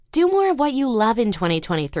Do more of what you love in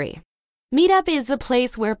 2023. Meetup is the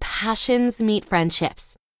place where passions meet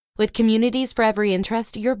friendships. With communities for every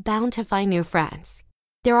interest, you're bound to find new friends.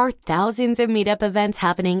 There are thousands of Meetup events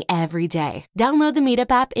happening every day. Download the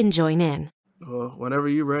Meetup app and join in. Well, whenever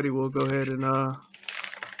you're ready, we'll go ahead and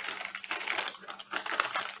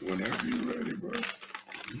Whenever you're ready, bro.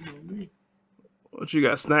 You know me. What you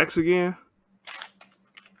got? Snacks again?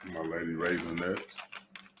 My lady raising nuts.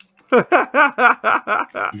 She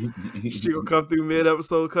gonna come through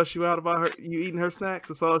mid-episode, cuss you out about you eating her snacks.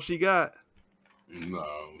 That's all she got. No,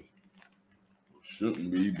 shouldn't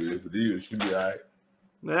be, but if it is, she be all right.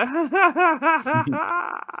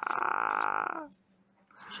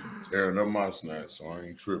 She tearing up my snacks, so I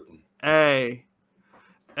ain't tripping. Hey,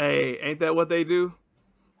 ain't that what they do?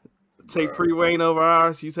 Take free reign over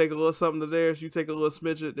ours. You take a little something to theirs. You take a little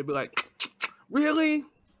smidget. They be like, really?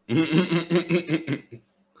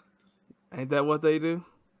 Ain't that what they do?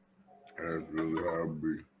 That's really how it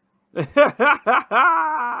be.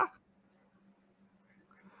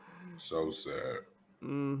 So sad.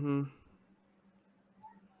 Mm-hmm.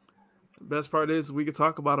 The best part is we can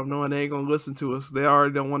talk about them knowing they ain't gonna listen to us. They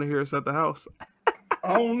already don't want to hear us at the house.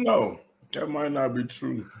 I don't know. That might not be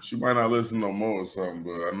true. She might not listen no more or something,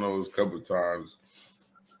 but I know it's a couple of times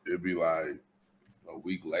it'd be like a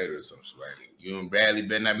week later or something. She's like, you and Bradley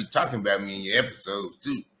better not be talking about me in your episodes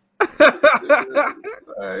too.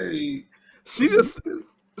 Hey, She just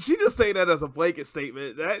say that as a blanket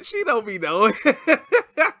statement. That she don't be knowing.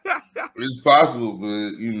 it's possible,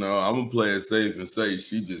 but you know, I'm gonna play it safe and say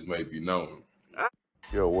she just may be knowing.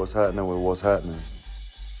 Yo, what's happening with what's happening?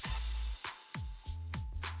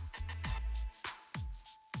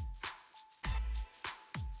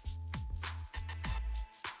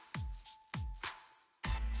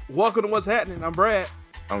 Welcome to What's Happening. I'm Brad.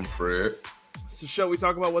 I'm Fred. It's the show we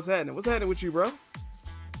talk about what's happening. What's happening with you, bro?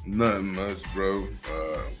 Nothing much, bro.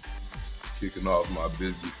 Kicking off my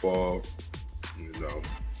busy fall. You know,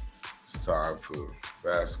 it's time for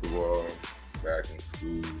basketball, back in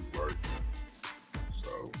school, working.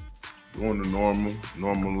 So, doing the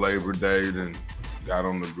normal Labor Day, then got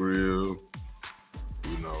on the grill,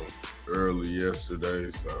 you know, early yesterday.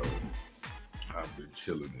 So, I've been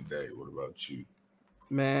chilling today. What about you?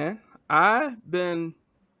 Man, I've been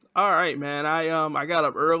all right, man. I got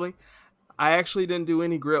up early. I actually didn't do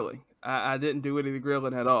any grilling. I didn't do any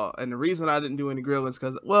grilling at all. And the reason I didn't do any grilling is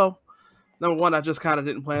because, well, number one, I just kind of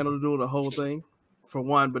didn't plan on doing the whole thing, for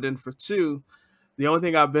one. But then for two, the only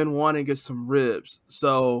thing I've been wanting is some ribs.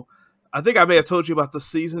 So I think I may have told you about the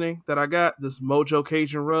seasoning that I got, this Mojo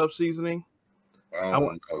Cajun rub seasoning. I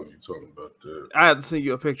don't know if you're talking about that. I had to send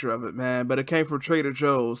you a picture of it, man. But it came from Trader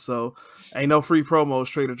Joe's, so ain't no free promos,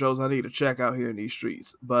 Trader Joe's. I need to check out here in these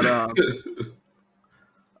streets. But I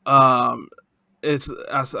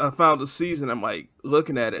found the season. I'm like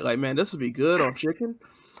looking at it, like, man, this would be good on chicken,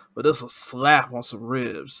 but this will slap on some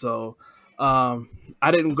ribs. So I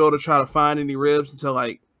didn't go to try to find any ribs until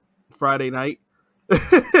like Friday night.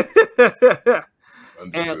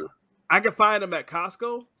 And I could find them at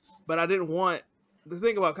Costco, but I didn't want. The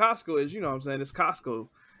thing about Costco is, you know what I'm saying, it's Costco.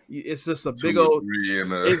 It's just a big old.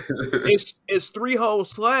 It's three whole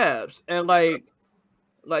slabs, and like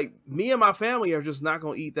me and my family are just not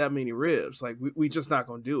gonna eat that many ribs. Like we just not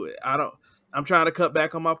gonna do it. I'm trying to cut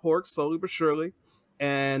back on my pork slowly but surely.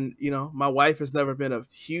 And you know, my wife has never been a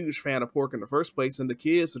huge fan of pork in the first place, and the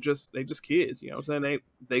kids are just kids. You know what I'm saying?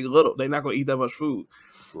 They little. They're not gonna eat that much food.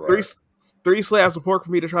 Right. Three slabs of pork for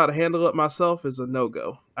me to try to handle it myself is a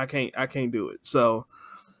no-go. I can't do it. So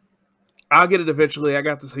I'll get it eventually. I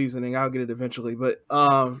got the seasoning. I'll get it eventually. But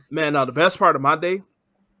man, now the best part of my day,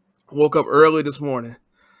 woke up early this morning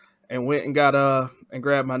and went and got and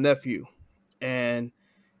grabbed my nephew, and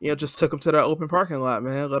you know, just took him to that open parking lot,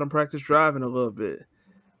 man. Let him practice driving a little bit.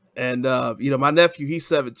 And you know, my nephew, he's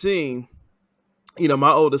 17. You know, my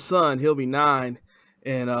oldest son, he'll be 9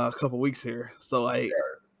 in a couple weeks here. So like,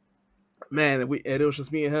 man, it was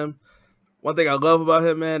just me and him. One thing I love about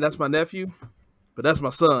him, man, that's my nephew, but that's my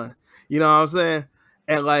son. You know what I'm saying?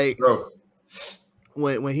 And like,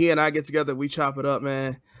 when he and I get together, we chop it up,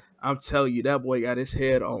 man. I'm telling you, that boy got his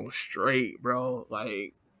head on straight, bro.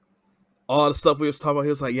 Like all the stuff we was talking about, he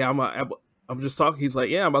was like, "Yeah, I'm just talking." He's like,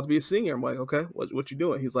 "Yeah, I'm about to be a senior." I'm like, "Okay, what you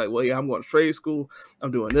doing?" He's like, "Well, yeah, I'm going to trade school.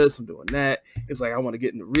 I'm doing this. I'm doing that." He's like, "I want to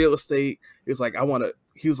get into real estate." He was like,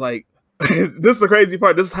 He was like, "This is the crazy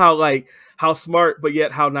part. This is how smart, but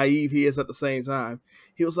yet how naive he is at the same time."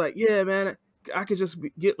 He was like, "Yeah, man, I could just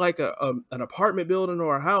get like an apartment building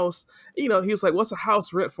or a house." You know, he was like, "What's a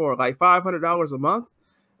house rent for? Like $500 a month?"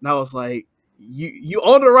 And I was like, "You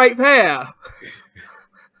on the right path."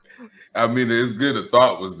 I mean, it's good the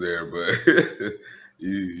thought was there, but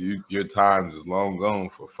your times is long gone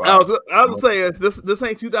for 5. I was saying this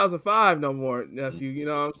ain't 2005 no more, nephew. You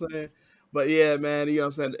know what I'm saying? But yeah, man, you know what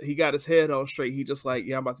I'm saying? He got his head on straight. He just like,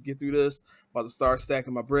 yeah, I'm about to get through this. I'm about to start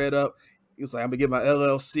stacking my bread up. He was like, I'm gonna get my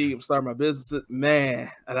LLC. I'm starting my business, man.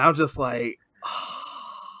 And I'm just like,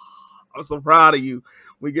 I'm so proud of you.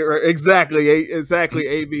 We get exactly,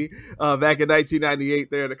 AB. Back in 1998,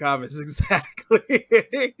 there in the comments, exactly.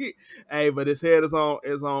 Hey, but his head is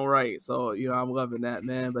on right. So you know, I'm loving that,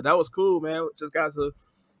 man. But that was cool, man. Just got to, you know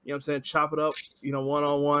what I'm saying, chop it up, you know,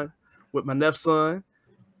 1-on-1 with my nepson.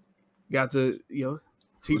 Got to, you know,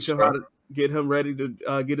 teach him how to get him ready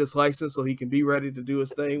to get his license so he can be ready to do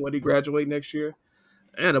his thing when he graduate next year.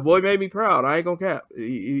 And the boy made me proud. I ain't gonna cap.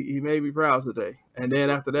 He made me proud today. And then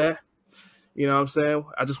after that, you know what I'm saying,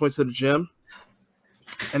 I just went to the gym.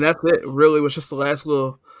 And that's it. Really, it was just the last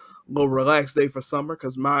little relaxed day for summer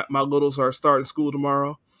because my littles are starting school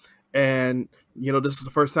tomorrow. And, you know, this is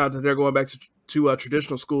the first time that they're going back to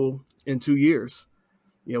traditional school in 2 years.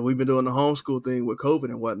 You know, we've been doing the homeschool thing with COVID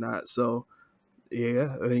and whatnot. So,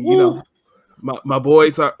 yeah, I mean, you know, my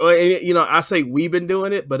boys are, you know, I say we've been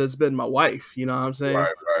doing it, but it's been my wife. You know what I'm saying?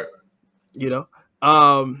 Right. You know,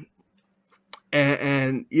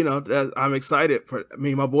 and you know, I'm excited for. I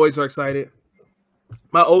mean, my boys are excited.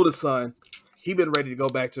 My oldest son, he been ready to go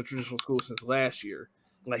back to traditional school since last year.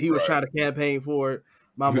 Like he was trying to campaign for it.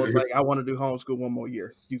 Mom was like, I want to do homeschool one more year.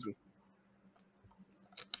 Excuse me.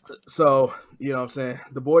 So, you know what I'm saying?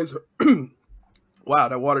 The boys are wow,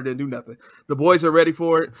 that water didn't do nothing. The boys are ready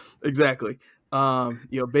for it. Exactly. You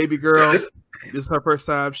know, baby girl, this is her first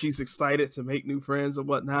time. She's excited to make new friends and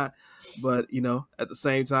whatnot. But, you know, at the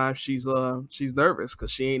same time, she's nervous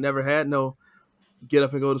because she ain't never had no get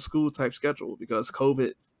up and go to school type schedule because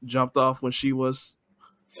COVID jumped off when she was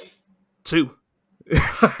 2.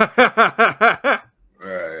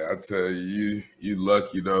 Right, I tell you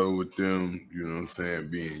lucky though with them, you know what I'm saying,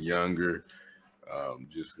 being younger.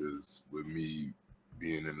 Just because with me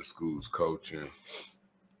being in the schools coaching,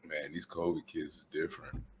 man, these COVID kids is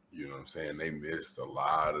different. You know what I'm saying? They missed a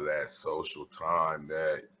lot of that social time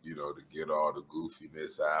that, you know, to get all the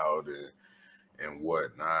goofiness out and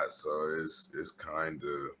whatnot. So it's kind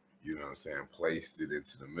of, you know what I'm saying, placed it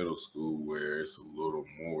into the middle school where it's a little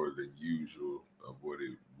more than usual of what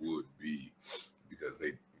it would be because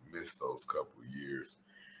they missed those couple of years.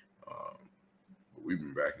 But we've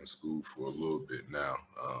been back in school for a little bit now,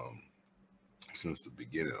 since the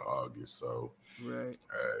beginning of August. So, right.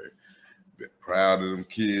 Been proud of them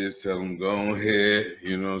kids. Tell them go ahead,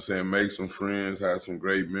 you know what I'm saying, make some friends, have some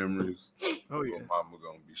great memories. Oh yeah. Mama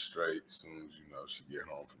gonna be straight as soon as, you know, she get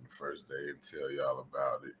home from the first day and tell y'all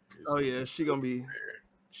about it. Oh yeah, she gonna be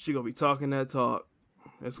talking that talk.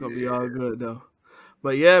 It's gonna be all good though.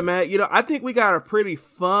 But yeah, man, you know, I think we got a pretty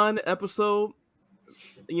fun episode.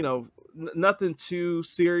 You know, nothing too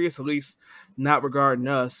serious, at least not regarding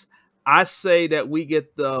us. I say that we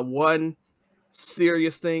get the one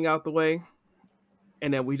serious thing out the way,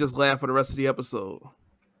 and then we just laugh for the rest of the episode.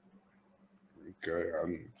 Okay, I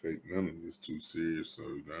didn't take none of this too serious, so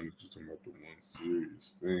now that you're talking about the one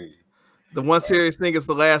serious thing. The one serious thing is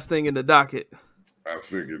the last thing in the docket. I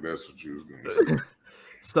figured that's what you was gonna say.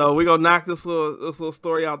 So we're gonna knock this little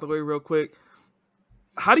story out the way real quick.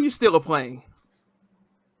 How do you steal a plane?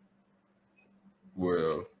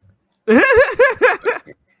 Well,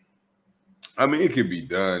 I mean, it can be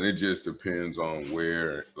done. It just depends on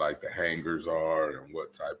where, like, the hangars are and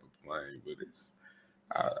what type of plane. But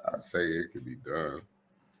I say it can be done.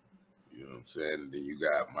 You know what I'm saying? And then you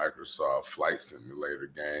got Microsoft Flight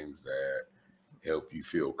Simulator games that help you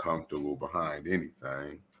feel comfortable behind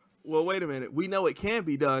anything. Well, wait a minute. We know it can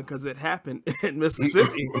be done because it happened in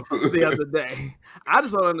Mississippi the other day. I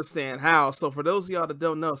just don't understand how. So for those of y'all that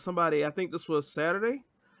don't know, somebody, I think this was Saturday,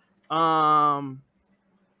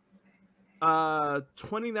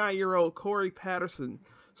 29-year-old Corey Patterson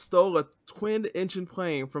stole a twin-engine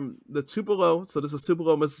plane from the Tupelo. So this is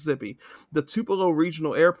Tupelo, Mississippi, the Tupelo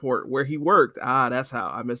Regional Airport where he worked. That's how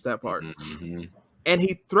I missed that part. Mm-hmm. And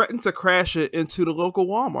he threatened to crash it into the local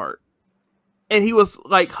Walmart. And he was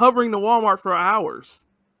like hovering the Walmart for hours.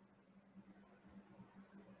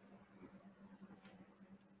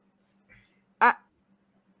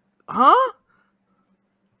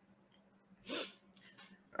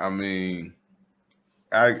 I mean,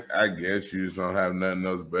 I guess you just don't have nothing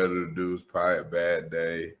else better to do. It's probably a bad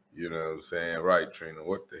day. You know what I'm saying? Right, Trina?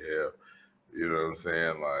 What the hell? You know what I'm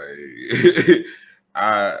saying? Like,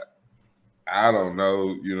 I don't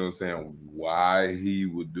know, you know what I'm saying, why he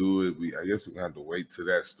would do it. I guess we're going to have to wait till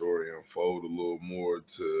that story unfold a little more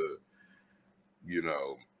to, you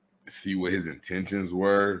know, see what his intentions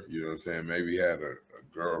were. You know what I'm saying? Maybe he had a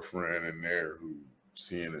girlfriend in there who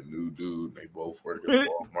seeing a new dude. They both work at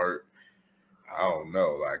Walmart. I don't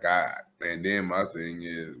know. And then my thing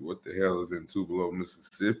is, what the hell is in Tupelo,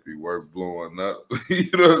 Mississippi, worth blowing up? You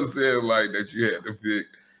know what I'm saying? Like that you had to pick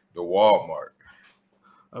the Walmart.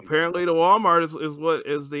 Apparently, the Walmart is what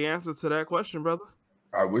is the answer to that question, brother.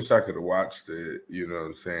 I wish I could have watched it. You know what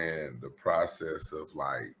I'm saying? The process of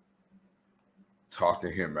like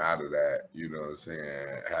talking him out of that. You know what I'm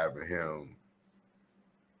saying? Having him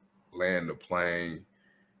land the plane.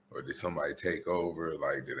 Or did somebody take over?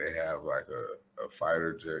 Like, did they have like a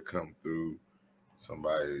fighter jet come through?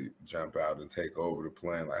 Somebody jump out and take over the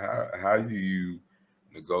plane? Like, how do you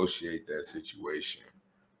negotiate that situation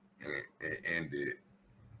and end it?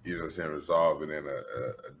 You know what I'm saying? Resolve it in a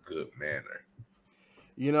good manner.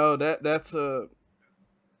 You know, that's a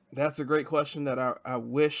great question that I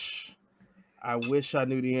wish I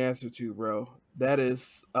knew the answer to, bro. That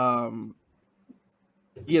is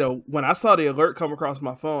you know, when I saw the alert come across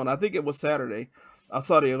my phone, I think it was Saturday, I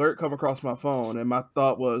saw the alert come across my phone, and my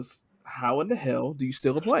thought was, how in the hell do you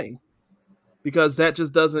steal a plane? Because that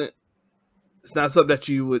just doesn't, it's not something that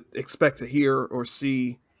you would expect to hear or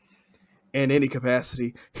see in any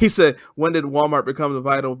capacity. He said, when did Walmart become the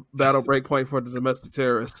vital battle break point for the domestic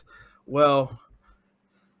terrorists? Well,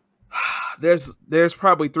 there's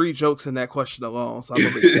probably 3 jokes in that question alone, so I'm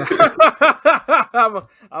gonna leave that.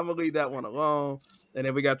 I'm gonna leave that one alone. And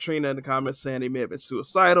then we got Trina in the comments saying he may have been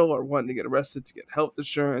suicidal or wanting to get arrested to get health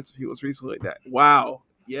insurance if he was recently that. Wow,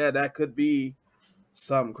 yeah, that could be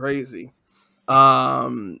something crazy.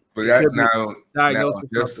 But that now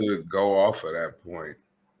just to go off of that point,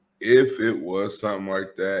 if it was something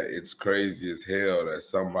like that, it's crazy as hell that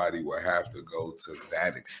somebody would have to go to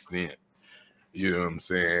that extent. You know what I'm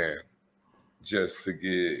saying? Just to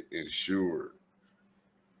get insured.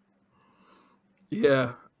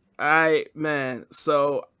 Yeah.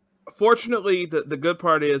 So fortunately the good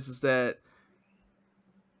part is that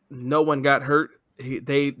no one got hurt.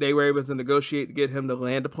 They were able to negotiate to get him to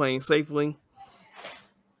land the plane safely.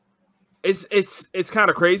 It's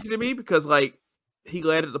kind of crazy to me because like he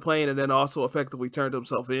landed the plane and then also effectively turned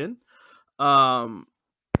himself in.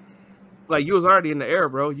 Like you was already in the air,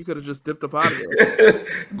 bro. You could have just dipped up out of there.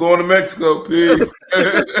 Going to Mexico, peace.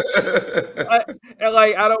 And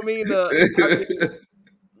like I don't mean to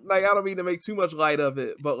I don't mean to make too much light of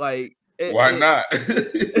it, but like why not?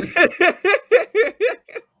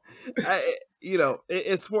 You know,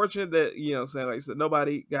 it's fortunate that, you know, saying like I said,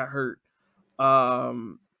 nobody got hurt.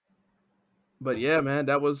 But yeah, man,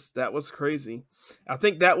 that was crazy. I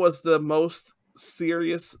think that was the most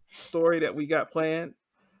serious story that we got planned.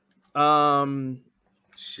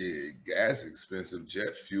 Shit, gas expensive,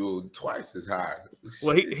 jet fuel twice as high.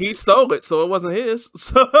 Well, he stole it, so it wasn't his.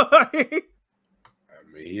 So I mean,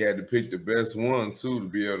 he had to pick the best one too to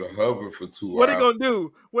be able to hover for 2 hours. What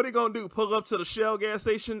he gonna do? Pull up to the Shell gas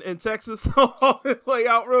station in Texas, play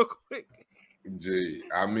out real quick. Gee,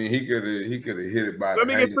 I mean, he could have hit it by. Let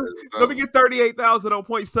me get 38,000 on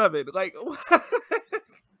 0.7. Like,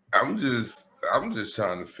 I'm just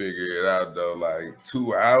trying to figure it out though. Like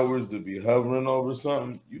 2 hours to be hovering over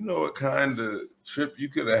something. You know what kind of trip you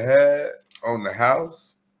could have had on the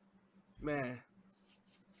house, man.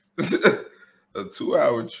 A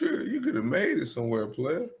 2-hour trip, you could have made it somewhere,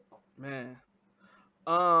 player. Man,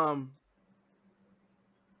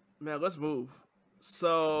 let's move.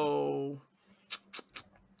 So,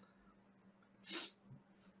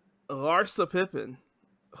 Larsa Pippen,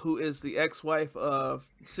 who is the ex-wife of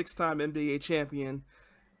 6-time NBA champion,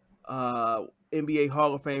 NBA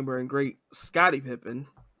Hall of Famer and great Scottie Pippen,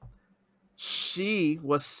 she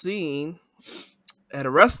was seen at a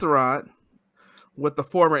restaurant with the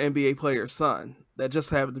former NBA player's son that just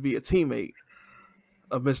happened to be a teammate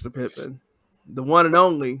of Mr. Pippen, the one and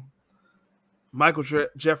only Michael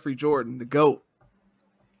Jeffrey Jordan, the GOAT.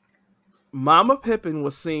 Mama Pippen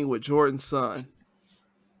was seen with Jordan's son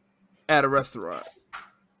at a restaurant.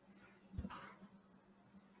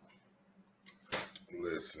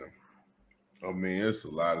 Listen, I mean, it's a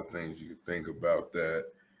lot of things you can think about that.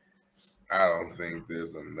 I don't think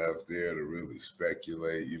there's enough there to really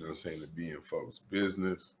speculate, you know what I'm saying, to be in folks'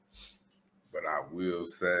 business. But I will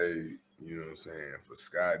say, you know what I'm saying, for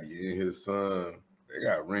Scottie and his son, they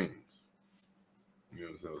got rings. You know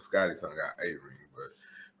what I'm saying? Scottie's son got 8 rings, but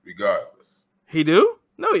regardless. He do?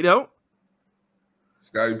 No, he don't.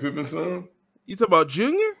 Scottie Pippen's son? You talking about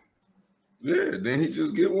Junior? Yeah, didn't he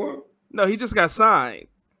just get one? No, he just got signed.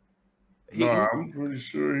 I'm pretty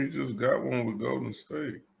sure he just got one with Golden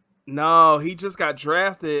State. No, he just got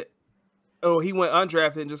drafted. Oh, he went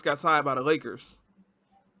undrafted and just got signed by the Lakers.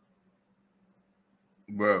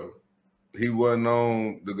 Bro, he wasn't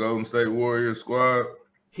on the Golden State Warriors squad.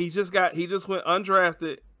 He just went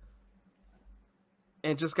undrafted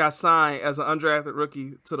and just got signed as an undrafted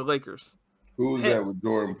rookie to the Lakers. Who was that with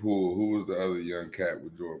Jordan Poole? Who was the other young cat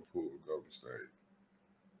with Jordan Poole at Golden State?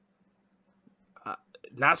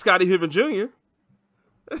 Not Scottie Pippen Jr.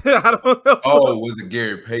 I don't know. Oh, was it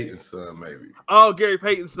Gary Payton's son, maybe? Oh, Gary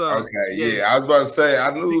Payton's son. Okay, yeah. I was about to say,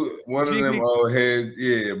 I knew one of them old heads.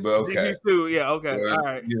 Yeah, but okay. GP2, yeah, okay. But, all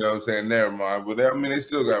right. You know what I'm saying? Never mind. But I mean, they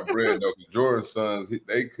still got bread, though. Jordan's sons,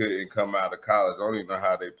 they couldn't come out of college. I don't even know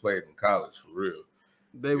how they played in college, for real.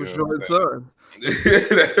 They was Jordan's sons.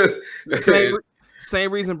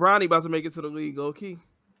 Same reason Bronny about to make it to the league, low key.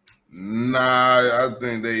 Nah, I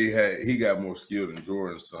think he got more skill than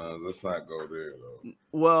Jordan's sons. Let's not go there though.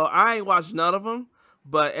 Well, I ain't watched none of them,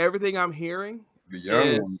 but everything I'm hearing, the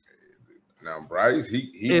young one now, Bryce, he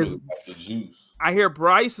really got the juice. I hear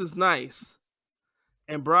Bryce is nice,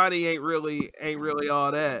 and Bronny ain't really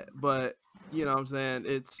all that. But you know what I'm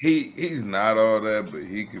saying? He's not all that, but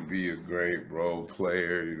he could be a great role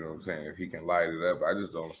player. You know what I'm saying? If he can light it up, I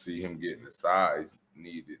just don't see him getting the size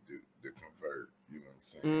needed to convert. You know what I'm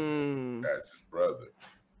saying? That's his brother.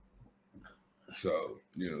 So,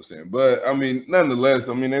 you know what I'm saying? But, I mean, nonetheless,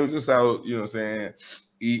 I mean, they were just out, you know what I'm saying,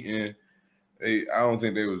 eating. I don't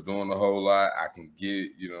think they was doing a whole lot. I can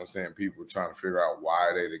get, you know what I'm saying, people trying to figure out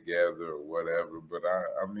why they together or whatever. But,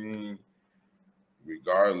 I mean,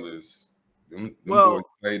 regardless, them boys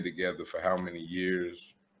played together for how many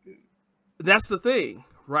years? That's the thing,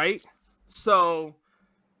 right? So,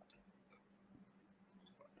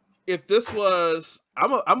 if this was, I'm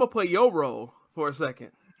gonna play your role for a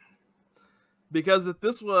second, because if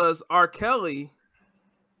this was R. Kelly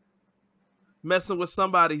messing with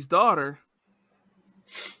somebody's daughter,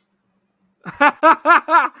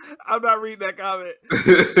 I'm not reading that comment.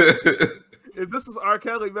 If this was R.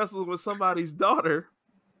 Kelly messing with somebody's daughter,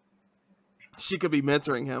 she could be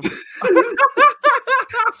mentoring him.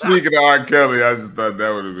 Speaking of R. Kelly, I just thought that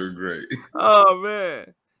would have been great. Oh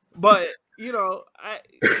man, but. You know,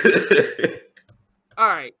 all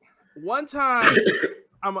right. One time,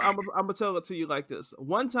 I'm gonna tell it to you like this.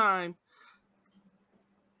 One time,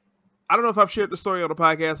 I don't know if I've shared the story on the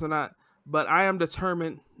podcast or not, but I am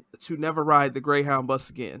determined to never ride the Greyhound bus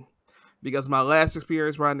again, because my last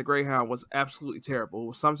experience riding the Greyhound was absolutely terrible. It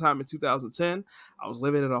was sometime in 2010. I was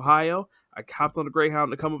living in Ohio. I hopped on the Greyhound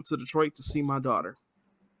to come up to Detroit to see my daughter.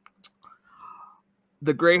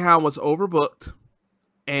 The Greyhound was overbooked.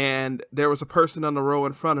 And there was a person on the row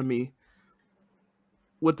in front of me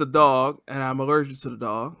with the dog, and I'm allergic to the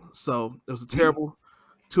dog. So it was a terrible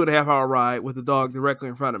 2.5 hour ride with the dog directly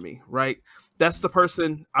in front of me, right? That's the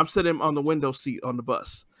person, I'm sitting on the window seat on the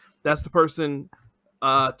bus. That's the person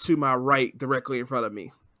to my right directly in front of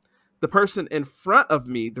me. The person in front of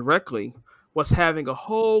me directly was having a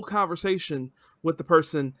whole conversation with the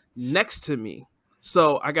person next to me.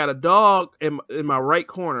 So I got a dog in my right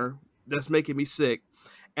corner that's making me sick.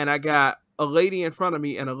 And I got a lady in front of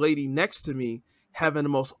me and a lady next to me having the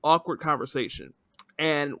most awkward conversation.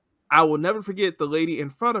 And I will never forget, the lady in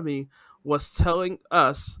front of me was telling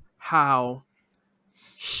us how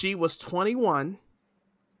she was 21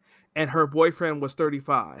 and her boyfriend was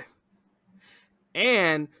 35.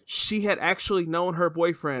 And she had actually known her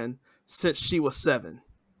boyfriend since she was 7.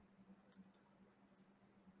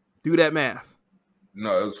 Do that math.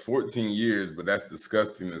 No, it was 14 years, but that's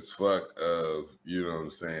disgusting as fuck. You know what I'm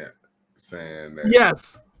saying? Saying that.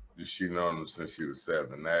 Yes. She known him since she was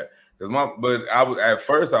 7. But I was at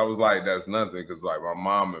first I was like, that's nothing, because like my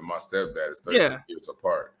mom and my stepdad is 13 years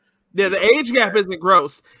apart. Yeah, the age gap isn't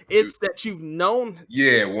gross. It's that you've known.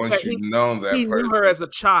 Yeah, once you've known that he person. Knew her as a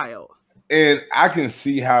child. And I can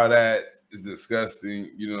see how that is disgusting.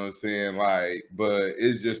 You know what I'm saying? Like, but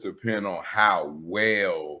it just depends on how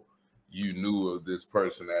well you knew of this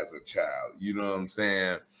person as a child. You know what I'm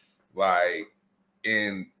saying? Like,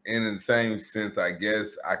 in the same sense, I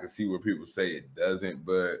guess I can see where people say it doesn't,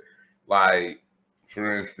 but like,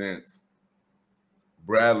 for instance,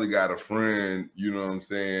 Bradley got a friend, you know what I'm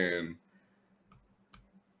saying,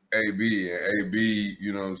 AB, and AB,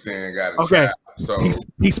 you know what I'm saying, got a child. So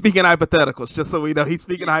he's speaking hypotheticals, just so we know. He's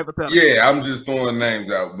speaking hypotheticals. Yeah, I'm just throwing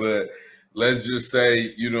names out, but let's just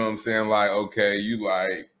say, you know what I'm saying, like, okay, you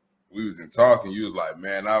like, we was in talking, you was like,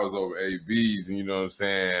 man, I was over AB's, and you know what I'm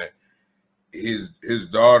saying, his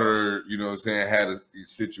daughter, you know what I'm saying, had a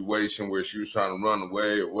situation where she was trying to run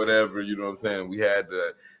away or whatever, you know what I'm saying, we had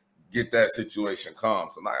to get that situation calm.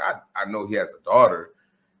 So like, I know he has a daughter,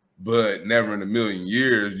 but never in a million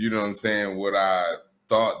years, you know what I'm saying, would I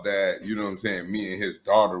thought that, you know what I'm saying, me and his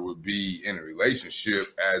daughter would be in a relationship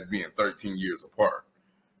as being 13 years apart.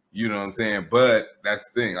 You know what I'm saying? But that's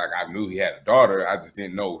the thing. Like, I knew he had a daughter. I just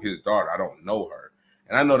didn't know his daughter. I don't know her.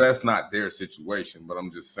 And I know that's not their situation, but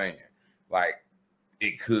I'm just saying, like,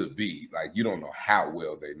 it could be. Like, you don't know how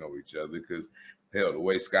well they know each other because, hell, the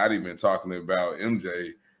way Scotty been talking about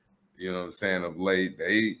MJ, you know what I'm saying, of late,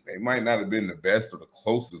 they might not have been the best or the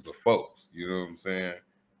closest of folks. You know what I'm saying?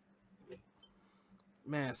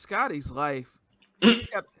 Man, Scotty's life, he's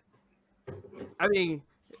got, I mean,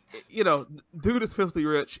 you know, dude is filthy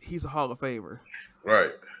rich. He's a Hall of Famer.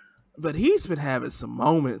 Right. But he's been having some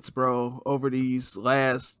moments, bro, over these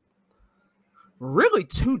last really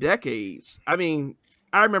 2 decades. I mean,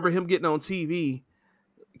 I remember him getting on TV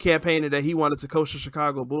campaigning that he wanted to coach the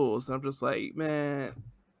Chicago Bulls. And I'm just like, man,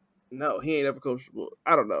 no, he ain't ever coached the Bulls.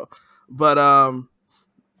 I don't know. But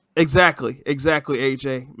exactly,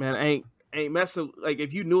 AJ. Man, ain't messing. Like,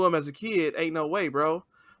 if you knew him as a kid, ain't no way, bro.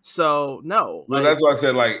 So no. Well, that's why I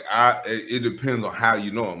said, like, it depends on how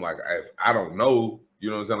you know him. Like, if I don't know, you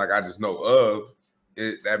know what I'm saying? Like, I just know of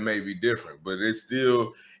it, that may be different. But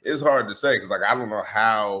it's hard to say because, like, I don't know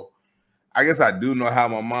how. I guess I do know how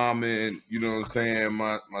my mom and, you know what I'm saying,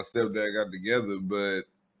 my stepdad got together. But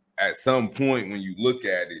at some point when you look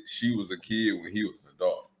at it, she was a kid when he was an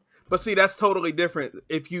adult. But see, that's totally different.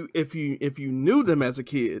 If you knew them as a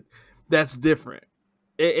kid, that's different.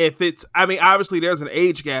 If it's, I mean, obviously there's an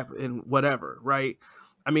age gap in whatever, right?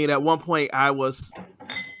 I mean, at one point in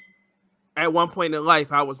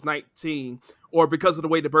life, I was 19, or because of the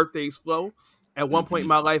way the birthdays flow, at one point in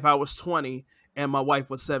my life, I was 20 and my wife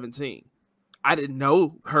was 17. I didn't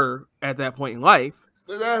know her at that point in life.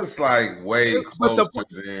 That's like way closer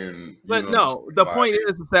than. But no, the point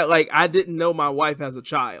is that, like, I didn't know my wife as a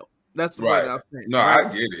child. That's the point I'm saying. No, right? I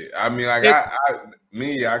get it. I mean, like,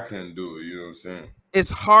 I couldn't do it. You know what I'm saying?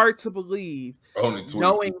 It's hard to believe. Only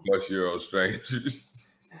 22-plus-year-old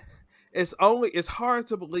strangers. It's hard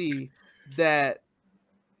to believe that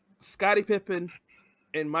Scottie Pippen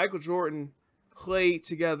and Michael Jordan played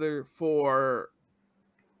together for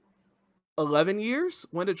 11 years.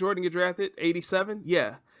 When did Jordan get drafted? 87?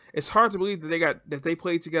 Yeah. It's hard to believe that they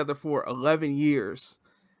played together for 11 years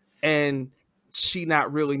and she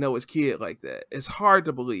not really know his kid like that. It's hard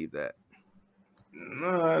to believe that.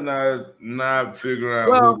 No, not figuring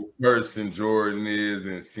out who the person Jordan is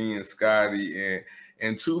and seeing Scotty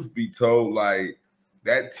and truth be told, like,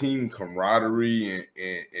 that team camaraderie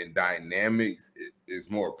and dynamics is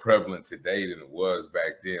more prevalent today than it was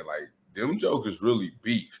back then. Like, them jokers really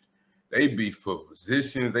beefed. They beefed for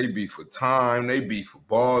positions, they beefed for time, they beefed for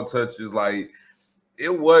ball touches. Like,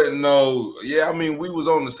 it wasn't I mean, we was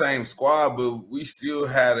on the same squad, but we still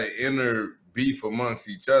had an inner beef amongst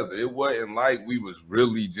each other. It wasn't like we was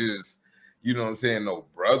really just, you know what I'm saying, no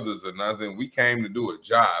brothers or nothing. We came to do a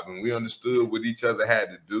job and we understood what each other had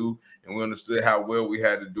to do and we understood how well we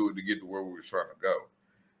had to do it to get to where we were trying to go.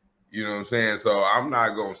 You know what I'm saying? So I'm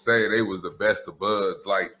not going to say they was the best of buds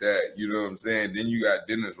like that. You know what I'm saying? Then you got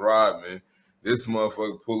Dennis Rodman, this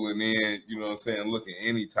motherfucker pulling in, you know what I'm saying, looking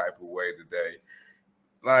any type of way today.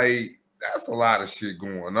 Like, that's a lot of shit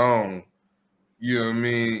going on. You know what I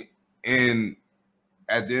mean? And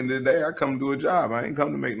at the end of the day, I come to do a job. I ain't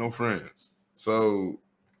come to make no friends. So,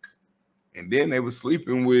 and then they were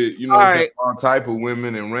sleeping with, you know, all type of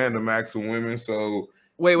women and random acts of women. So,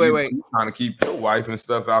 wait. You trying to keep your wife and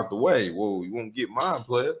stuff out the way. Whoa, you won't get mine,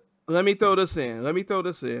 player. Let me throw this in.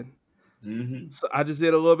 Mm-hmm. So I just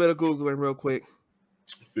did a little bit of Googling real quick.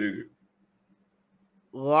 Figured.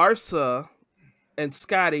 Larsa and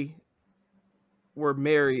Scotty were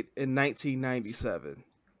married in 1997.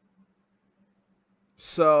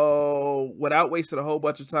 So, without wasting a whole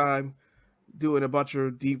bunch of time doing a bunch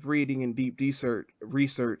of deep reading and deep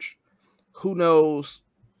research, who knows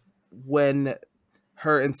when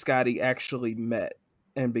her and Scotty actually met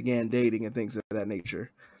and began dating and things of that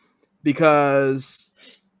nature? Because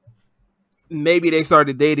maybe they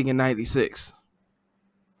started dating in 96.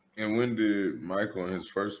 And when did Michael and his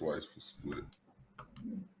first wife split?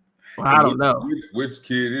 Well, I don't know. Which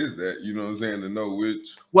kid is that? You know what I'm saying? To know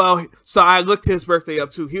which. Well, so I looked his birthday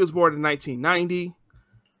up too. He was born in 1990.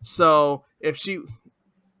 So if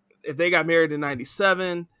they got married in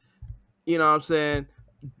 97, you know what I'm saying,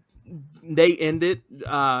 they ended.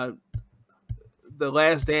 The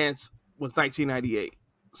Last Dance was 1998.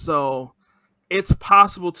 So it's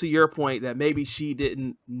possible, to your point, that maybe she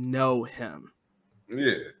didn't know him.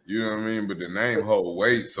 Yeah, you know what I mean? But the name hold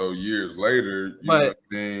weight, so years later, you know what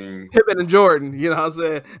I mean? Pippen and Jordan, you know what I'm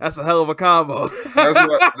saying? That's a hell of a combo. That's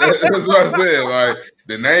what I said. Like,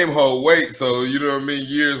 the name hold weight, so you know what I mean?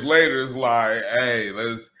 Years later, it's like, hey,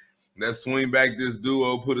 let's swing back this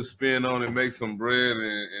duo, put a spin on it, make some bread,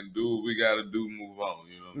 and do what we got to do, move on,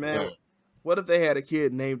 you know Man, what if they had a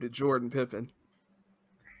kid named Jordan Pippen?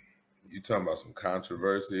 You talking about some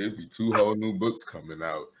controversy? It'd be 2 whole new books coming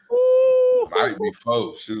out. Ooh. Might be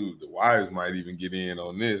 4. Shoot, the Wires might even get in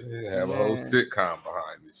on this. They have a whole sitcom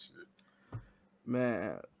behind this shit.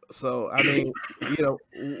 Man, so I mean,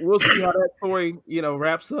 we'll see how that story,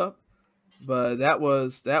 wraps up. But that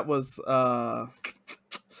was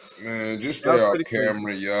man, just stay off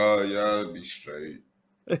camera, y'all. Y'all be straight.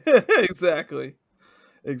 Exactly.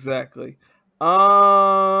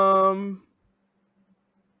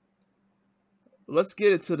 Let's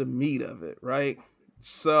get into the meat of it, right?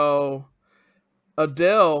 So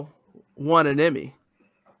Adele won an Emmy.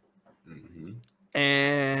 Mm-hmm.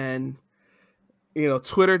 And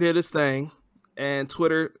Twitter did its thing, and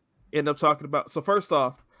Twitter ended up talking about. So first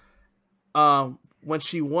off, when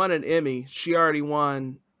she won an Emmy, she already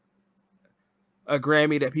won a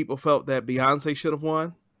Grammy that people felt that Beyonce should have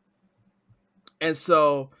won. And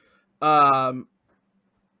so,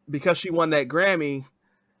 because she won that Grammy,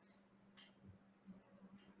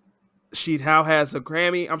 she now has a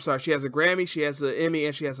Grammy. I'm sorry, she has a Grammy, she has an Emmy,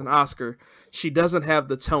 and she has an Oscar. She doesn't have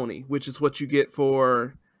the Tony, which is what you get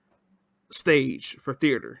for stage, for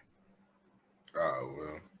theater. Oh,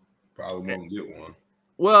 well, probably won't get one.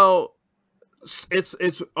 Well,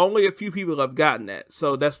 it's only a few people have gotten that,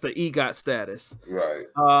 so that's the EGOT status, right?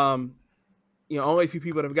 Only a few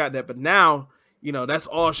people have gotten that, but now that's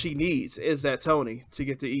all she needs is that Tony to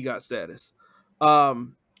get the EGOT status.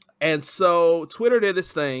 And so Twitter did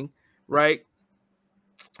its thing, right?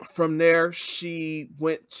 From there, she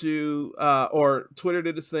went to or Twitter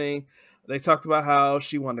did its thing. They talked about how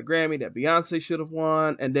she won the Grammy that Beyonce should have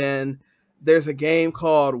won, and then there's a game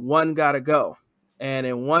called One Gotta Go. And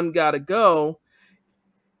in One Gotta Go,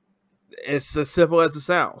 it's as simple as it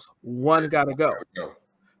sounds. One gotta go.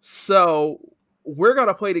 So we're going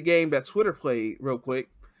to play the game that Twitter played real quick.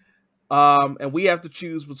 And we have to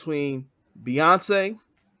choose between Beyonce,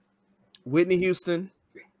 Whitney Houston,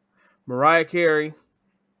 Mariah Carey,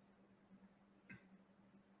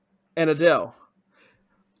 and Adele.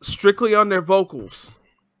 Strictly on their vocals.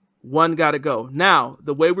 One gotta go. Now,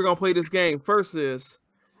 the way we're going to play this game first is,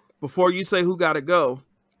 before you say who gotta go,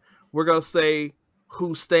 we're going to say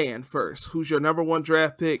who's staying first. Who's your number 1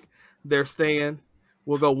 draft pick? They're staying.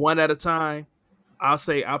 We'll go one at a time.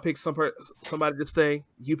 I'll pick somebody to stay.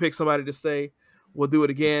 You pick somebody to stay. We'll do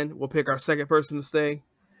it again. We'll pick our second person to stay.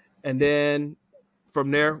 And then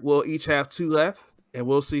from there, we'll each have 2 left, and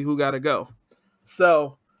we'll see who gotta go.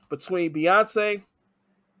 So between Beyonce,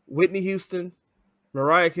 Whitney Houston,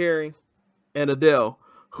 Mariah Carey, and Adele,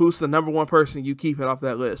 who's the number 1 person you keeping off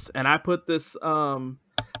that list? And I put this,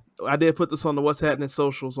 I did put this on the What's Happening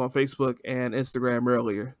socials on Facebook and Instagram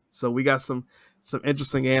earlier. So we got some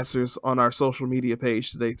interesting answers on our social media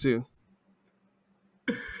page today too.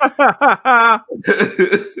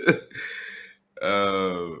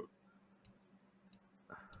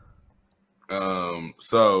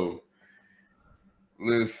 So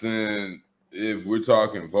listen, if we're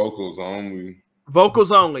talking vocals only,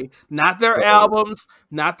 not their albums,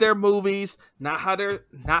 not their movies, not how their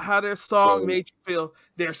song made you feel,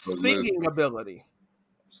 their singing ability.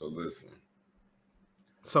 So listen.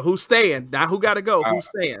 So who's staying? Now who got to go? Who's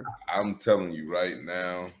staying? I'm telling you right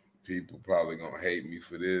now, people probably going to hate me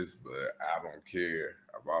for this, but I don't care.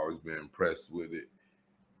 I've always been impressed with it.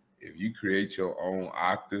 If you create your own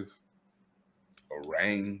octave, a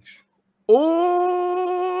range, you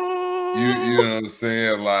know what I'm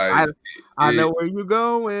saying? Like, I know where you're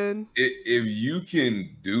going. If you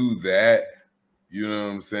can do that, you know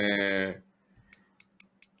what I'm saying?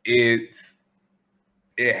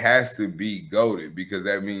 It has to be goated, because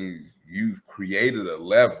that means you've created a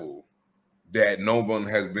level that no one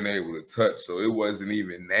has been able to touch. So it wasn't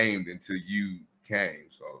even named until you came.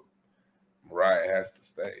 So Mariah has to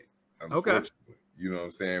stay. Okay. You know what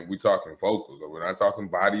I'm saying? We're talking vocals. We're not talking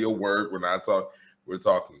body of work. We're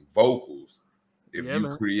talking vocals. If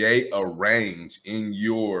you create a range in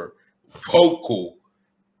your vocal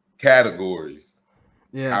categories,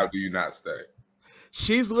 how do you not stay?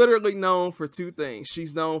 She's literally known for 2 things.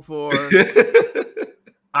 She's known for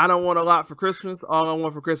I don't want a lot for Christmas. All I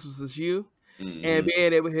want for Christmas is you. Mm-hmm. And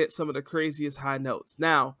being able to hit some of the craziest high notes.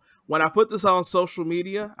 Now, when I put this on social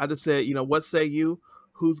media, I just said, what say you?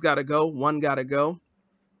 Who's got to go? One got to go.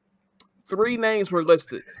 3 names were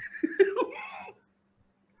listed.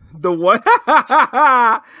 The one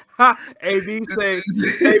AB said,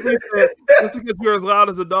 just because you're as loud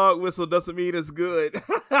as a dog whistle doesn't mean it's good.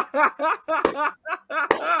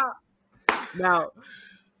 Now,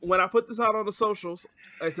 when I put this out on the socials,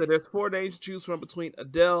 I said there's 4 names to choose from between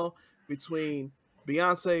Adele, between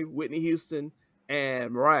Beyonce, Whitney Houston,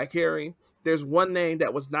 and Mariah Carey, there's one name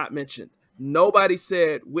that was not mentioned. Nobody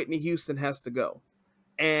said Whitney Houston has to go.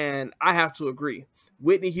 And I have to agree.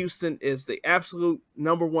 Whitney Houston is the absolute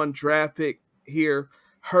number one draft pick here.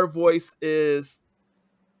 Her voice is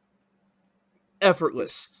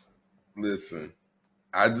effortless. Listen,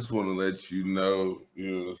 I just want to let you know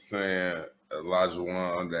what I'm saying,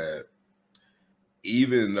 Olajuwon, that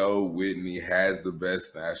even though Whitney has the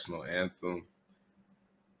best national anthem,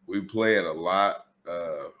 we play it a lot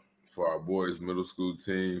for our boys' middle school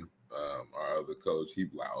team. Our other coach, he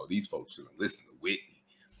be like, oh, these folks shouldn't listen to Whitney.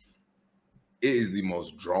 It is the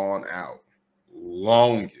most drawn out,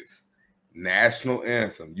 longest national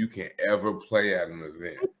anthem you can ever play at an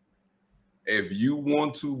event. If you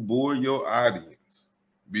want to bore your audience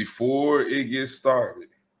before it gets started,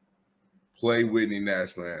 play Whitney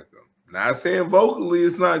national anthem. Not saying vocally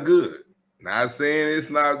it's not good. Not saying it's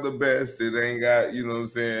not the best. It ain't got, you know what I'm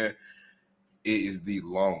saying? It is the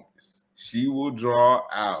longest. She will draw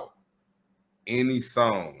out any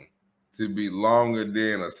song to be longer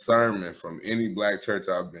than a sermon from any black church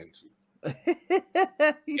I've been to.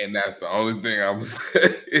 And that's the only thing I was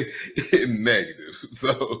saying negative.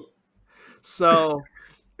 So all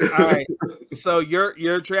right. So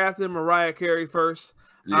you're drafting Mariah Carey first.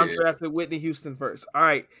 Yeah. I'm drafting Whitney Houston first. All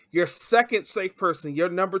right. Your second safe person, your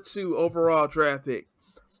number 2 overall draft pick.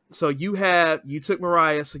 So you took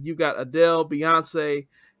Mariah, so you got Adele, Beyonce,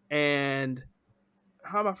 and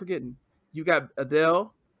how am I forgetting? You got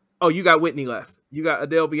Adele. Oh, you got Whitney left. You got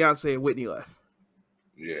Adele, Beyonce, and Whitney left.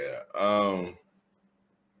 Yeah. I'm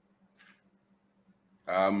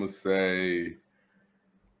gonna say,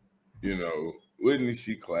 Whitney,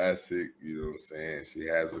 she classic, you know what I'm saying? She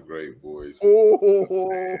has a great voice.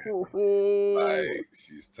 Like,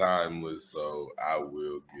 she's timeless, so I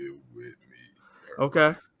will give Whitney.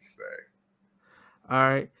 Okay. Say. All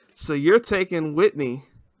right. So you're taking Whitney.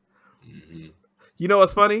 Mm-hmm. You know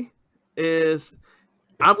what's funny is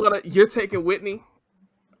you're taking Whitney.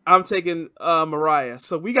 I'm taking Mariah.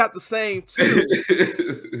 So we got the same too.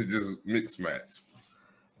 Just mixed match.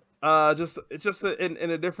 Just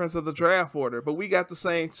in a difference of the draft order, but we got the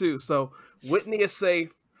same too. So Whitney is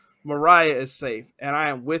safe, Mariah is safe, and I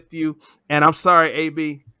am with you. And I'm sorry,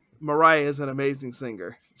 AB, Mariah is an amazing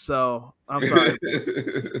singer. So I'm sorry.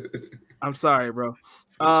 I'm sorry, bro.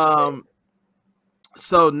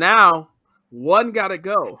 So now one gotta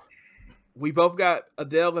go. We both got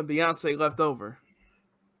Adele and Beyonce left over.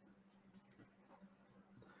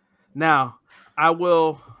 Now, I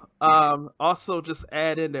will also just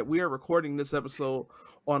add in that we are recording this episode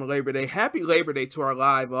on Labor Day. Happy Labor Day to our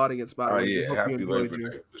live audience, by the way. Yeah, happy Labor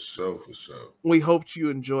Day for sure. We hope you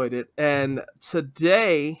enjoyed it. And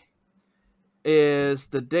today is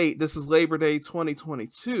the date. This is Labor Day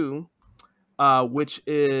 2022, which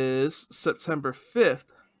is September 5th,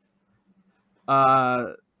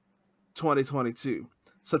 2022.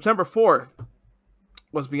 September 4th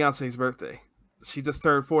was Beyonce's birthday. She just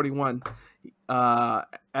turned 41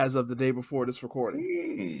 as of the day before this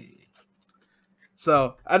recording.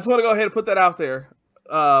 So I just want to go ahead and put that out there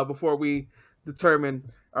before we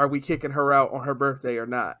determine, are we kicking her out on her birthday or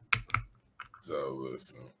not. So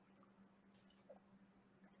listen,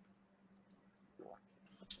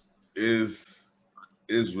 it's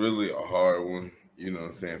really a hard one, you know what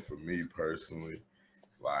I'm saying, for me personally.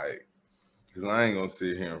 Like, because I ain't gonna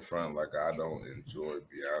sit here in front like I don't enjoy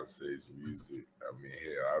Beyonce's music. I mean,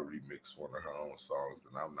 hell, I remixed one of her own songs,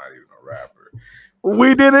 and I'm not even a rapper.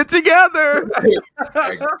 We did it together.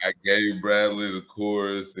 I gave Bradley the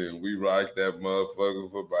chorus, and we rocked that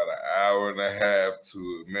motherfucker for about an hour and a half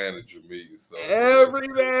to a manager meeting. So every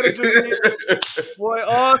manager meeting, boy,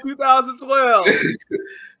 all 2012.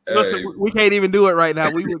 Listen, we can't even do it right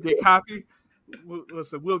now. We will get copy.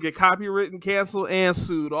 Listen, we'll get copywritten, canceled, and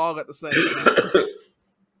sued all at the same time.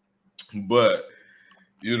 But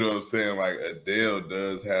you know what I'm saying? Like, Adele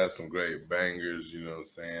does have some great bangers, you know what I'm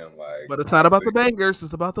saying? Like, but it's not about the bangers,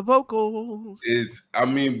 it's about the vocals.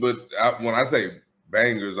 When I say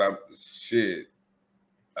bangers, a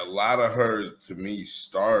lot of hers to me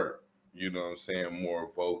start, you know what I'm saying, more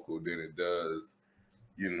vocal than it does,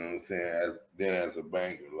 you know what I'm saying, as a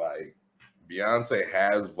banger. Like, Beyonce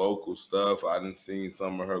has vocal stuff. I done seen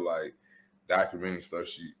some of her like documentary stuff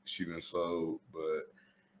she done sold, but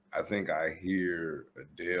I think I hear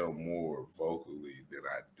Adele more vocally than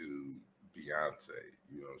I do Beyonce.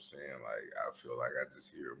 You know what I'm saying? Like, I feel like I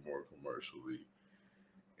just hear it more commercially,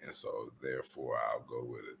 and so therefore I'll go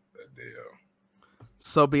with Adele.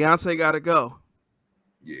 So Beyonce got to go.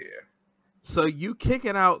 Yeah. So you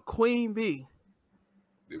kicking out Queen Bee?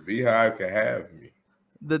 The Beehive can have me.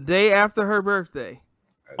 The day after her birthday,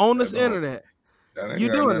 on this internet. That ain't You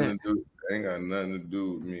got doing nothing that? to do. Ain't got nothing to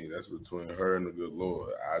do with me. That's between her and the good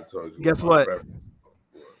Lord. I told you. Guess what my what? preference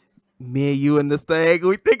was. Me and you in this thing.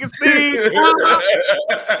 We think it's Steve.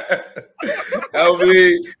 I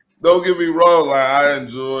mean, don't get me wrong. Like, I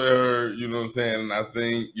enjoy her. You know what I'm saying? And I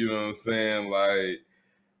think, you know what I'm saying. Like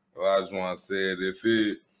Olajuwon said, if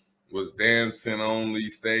it was dancing only,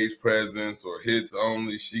 stage presence, or hits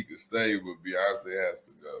only, she could stay. But Beyonce has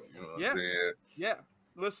to go. You know what I'm saying? Yeah.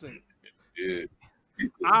 Listen. Yeah.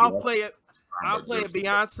 I'll play it. I'll play a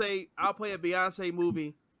Beyonce. I'll play a Beyonce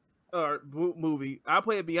movie movie. I'll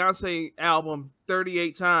play a Beyonce album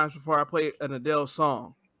 38 times before I play an Adele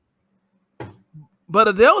song. But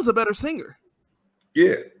Adele is a better singer.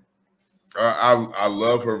 Yeah. I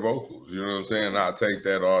love her vocals. You know what I'm saying? I'll take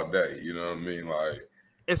that all day. You know what I mean? Like,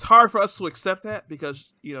 it's hard for us to accept that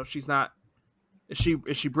because she's not. Is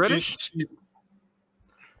she British?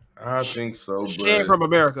 I think so. She ain't from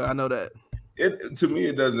America. I know that. To me,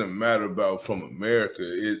 it doesn't matter about from America.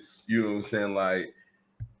 It's, you know what I'm saying, like,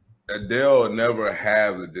 Adele will never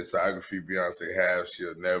have the discography Beyonce has.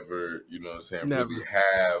 She'll never, you know what I'm saying, really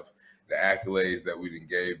have the accolades that we done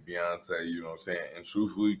gave Beyonce, you know what I'm saying? And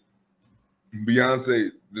truthfully,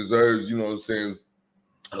 Beyonce deserves, you know what I'm saying,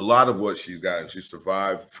 a lot of what she's gotten. She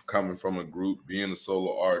survived coming from a group, being a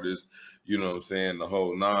solo artist, you know what I'm saying, the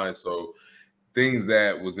whole nine. So things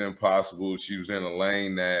that was impossible, she was in a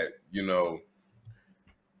lane that, you know,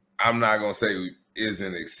 I'm not going to say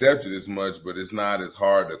isn't accepted as much, but it's not as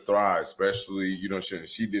hard to thrive, especially, you know,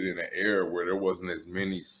 she did it in an era where there wasn't as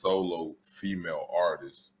many solo female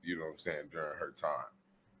artists, you know what I'm saying, during her time.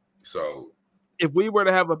 So if we were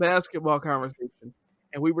to have a basketball conversation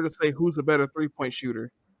and we were to say who's a better 3-point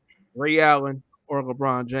shooter, Ray Allen or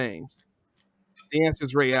LeBron James, the answer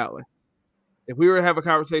is Ray Allen. If we were to have a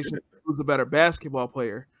conversation who's a better basketball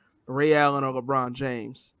player, Ray Allen or LeBron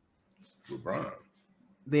James, LeBron.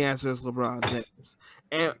 The answer is LeBron James.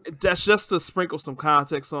 And that's just to sprinkle some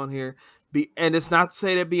context on here. And it's not to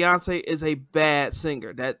say that Beyonce is a bad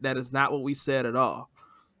singer. That is not what we said at all.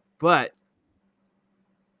 But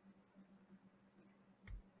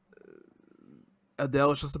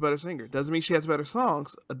Adele is just a better singer. Doesn't mean she has better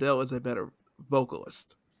songs. Adele is a better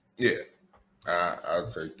vocalist. Yeah. I'll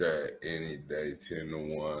take that any day,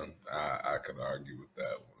 10-1. I could argue with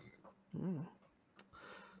that one.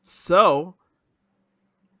 So,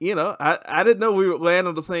 you know, I didn't know we would land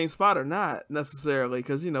on the same spot or not necessarily,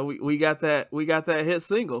 because, you know, we got that hit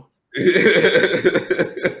single.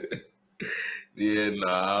 Yeah,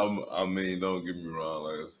 nah, I mean, don't get me wrong.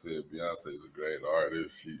 Like I said, Beyonce is a great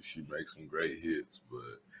artist. She makes some great hits, but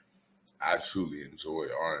I truly enjoy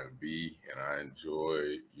R&B, and I enjoy,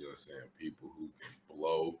 you know what I'm saying, people who can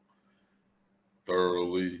blow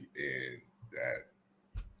thoroughly, and that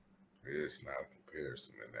is not a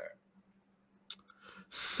comparison in that.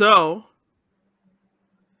 So,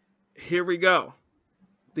 here we go.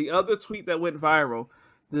 The other tweet that went viral,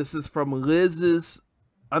 this is from Liz's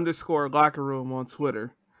 _locker room on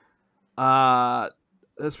Twitter.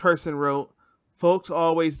 This person wrote, "Folks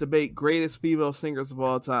always debate greatest female singers of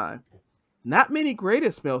all time. Not many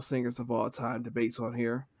greatest male singers of all time debates on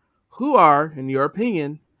here. Who are, in your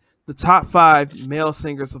opinion, the top 5 male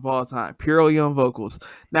singers of all time, purely on vocals?"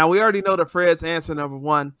 Now, we already know that Fred's answer number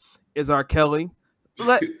 1 is R. Kelly.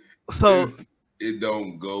 So it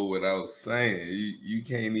don't go without saying. You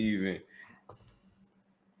can't even.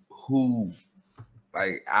 Who,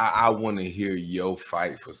 like, I want to hear your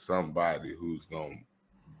fight for somebody who's gonna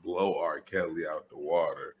blow R. Kelly out the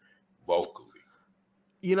water vocally.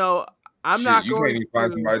 You know, I'm Shit, not you going can't even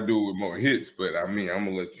find somebody to do it with more hits, but I mean, I'm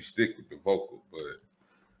gonna let you stick with the vocal, but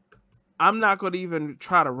I'm not going to even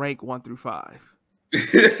try to rank 1 through 5.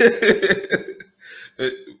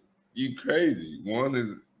 You crazy.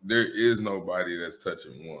 There is nobody that's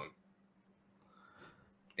touching 1.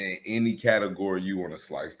 In any category you want to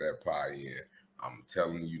slice that pie in, I'm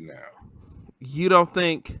telling you now. You don't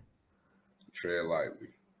think? Tread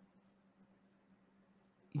lightly.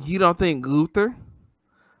 You don't think Luther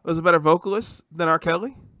was a better vocalist than R.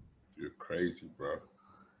 Kelly? You're crazy, bro.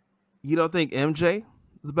 You don't think MJ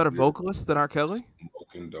is a better vocalist than R. Kelly?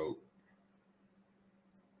 Smoking dope.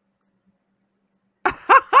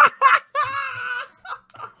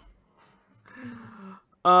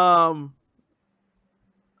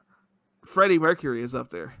 Freddie Mercury is up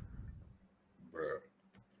there. Bro.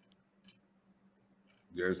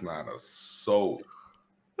 There's not a soul.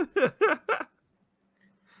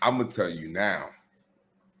 I'm gonna tell you now.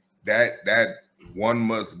 That one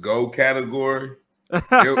must go category. There's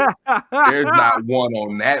not one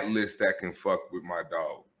on that list that can fuck with my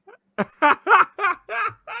dog.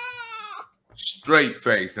 Straight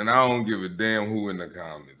face, and I don't give a damn who in the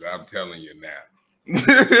comments. I'm telling you now.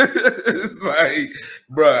 It's like,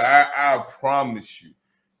 bro, I promise you,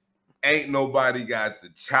 ain't nobody got the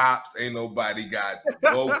chops, ain't nobody got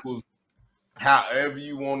the vocals. However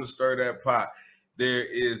you want to stir that pot, there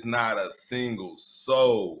is not a single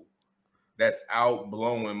soul that's out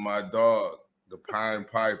blowing my dog, the Pine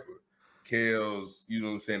Piper, Kels, you know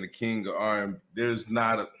what I'm saying, the king of R&B. There's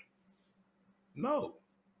not a no.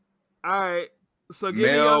 All right. So give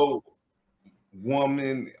male,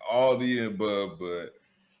 woman, all the above, but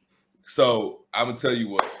so I'm gonna tell you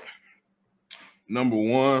what. Number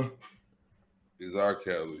one is R.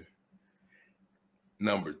 Kelly.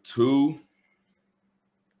 Number two,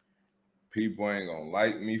 people ain't gonna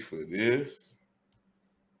like me for this,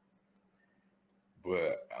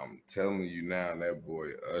 but I'm telling you now, that boy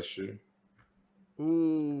Usher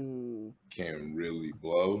can really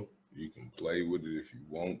blow. You can play with it if you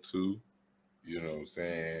want to, you know what I'm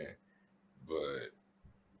saying? But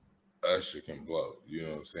Usher can blow, you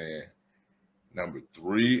know what I'm saying? Number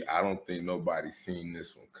three, I don't think nobody's seen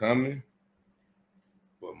this one coming,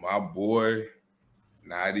 but my boy,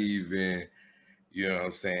 not even, you know what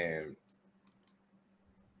I'm saying,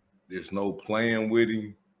 there's no playing with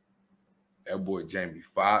him. That boy Jamie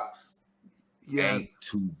Foxx ain't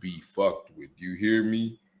to be fucked with. You hear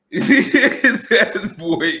me? That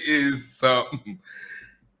boy is something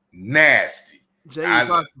nasty. Jamie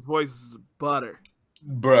Foxx's voice is butter.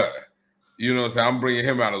 Bruh. You know what I'm saying? I'm bringing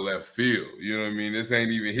him out of left field. You know what I mean? This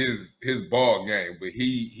ain't even his ball game, but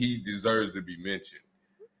he deserves to be mentioned.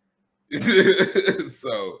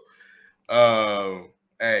 So,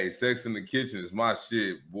 hey, Sex in the Kitchen is my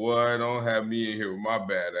shit. Boy, don't have me in here with my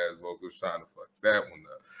badass vocals trying to fuck that one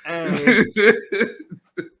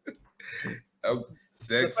up.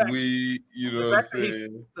 Sex weed, you know what I'm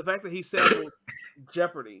saying? The fact that he sampled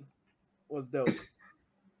Jeopardy was dope.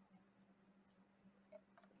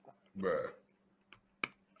 Bruh.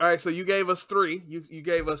 All right, so you gave us three. You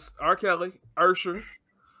gave us R. Kelly, Usher.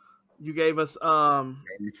 You gave us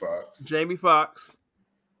Jamie Foxx.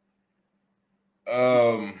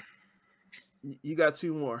 You got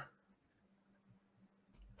two more.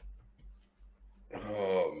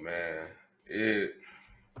 Oh man.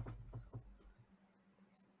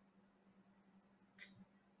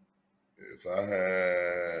 If I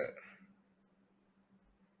had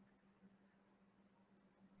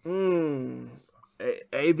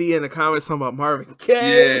AV in the comments talking about Marvin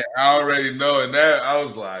Gaye. Yeah, I already know, and that I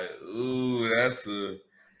was like, ooh, that's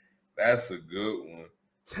a good one.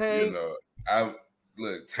 Tank. You know,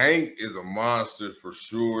 Tank is a monster for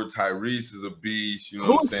sure. Tyrese is a beast. You know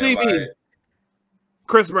what I'm saying? Like,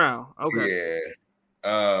 Chris Brown. Okay.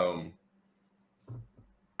 Yeah.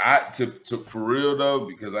 For real though,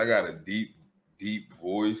 because I got a deep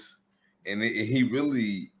voice, and he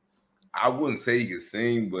really, I wouldn't say he could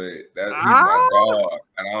sing, but he's my dog,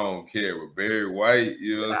 and I don't care. But Barry White,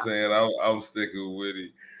 you know what I'm saying? I'm sticking with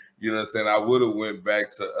it. You know what I'm saying? I would have went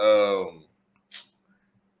back to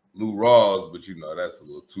Lou Rawls, but you know that's a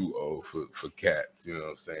little too old for cats. You know what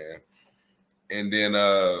I'm saying? And then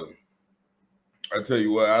I tell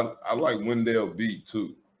you what, I like Wendell Beat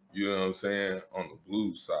too. You know what I'm saying? On the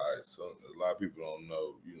blues side, so a lot of people don't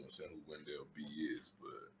know. You know what I'm saying? Who Wendell B is,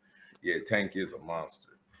 but yeah, Tank is a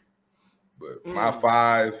monster. But my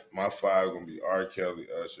five gonna be R. Kelly,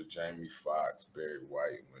 Usher, Jamie Foxx, Barry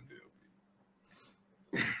White, and Wendell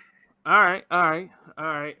B. All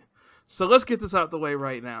right. So let's get this out the way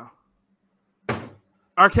right now.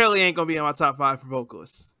 R. Kelly ain't gonna be in my top 5 for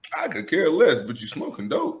vocalists. I could care less, but you smoking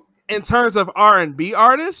dope. In terms of R&B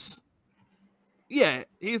artists, yeah,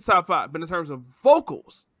 he's top 5. But in terms of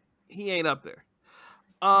vocals, he ain't up there.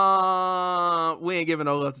 We ain't giving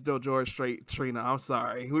no love to no George Strait, Trina. I'm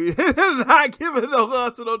sorry. We not giving no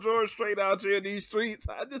love to no George Strait out here in these streets.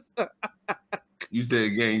 I just You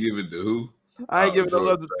said you ain't giving to who? I ain't giving no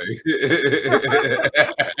love to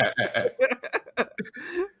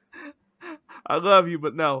I love you,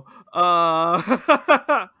 but no. All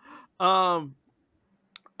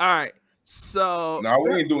right. So no,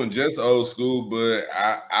 we ain't doing just old school, but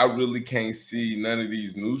I really can't see none of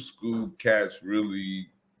these new school cats really,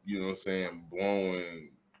 you know what I'm saying,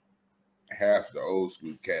 blowing half the old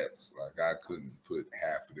school cats. Like I couldn't put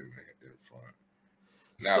half of them in front.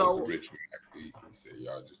 Now it's the rich man. He said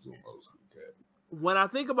y'all just doing old school cats. When I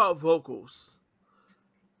think about vocals,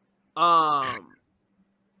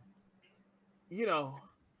 you know,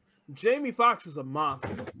 Jamie Foxx is a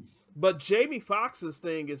monster. But Jamie Foxx's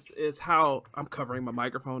thing is how I'm covering my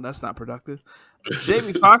microphone. That's not productive.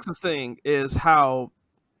 Jamie Foxx's thing is how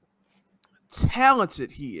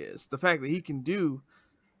talented he is. The fact that he can do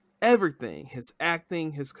everything. His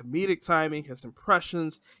acting, his comedic timing, his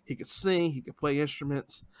impressions. He could sing, he could play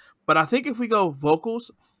instruments. But I think if we go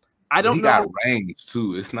vocals, I don't know. He got range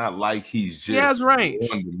too. It's not like he's just he has range.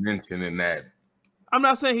 one dimension in that. I'm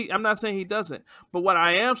not saying he doesn't. But what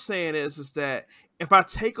I am saying is that if I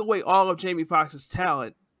take away all of Jamie Foxx's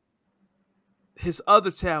talent, his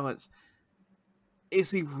other talents, is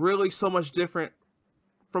he really so much different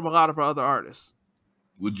from a lot of our other artists?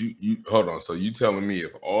 Would you hold on? So you telling me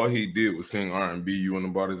if all he did was sing R&B, you wouldn't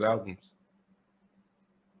have bought his albums?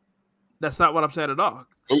 That's not what I'm saying at all.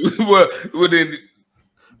 well, then,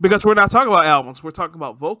 because we're not talking about albums, we're talking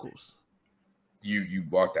about vocals. You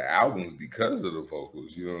bought the albums because of the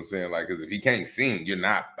vocals. You know what I'm saying? Like, because if he can't sing, you're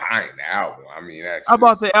not buying the album. I mean, I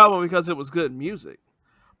bought the album because it was good music.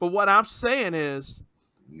 But what I'm saying is,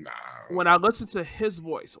 when I listen to his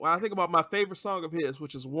voice, when I think about my favorite song of his,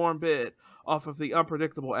 which is "Warm Bed" off of the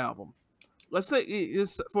Unpredictable album, let's say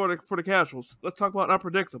it's for the casuals. Let's talk about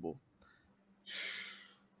Unpredictable.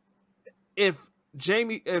 If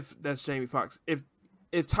that's Jamie Foxx, if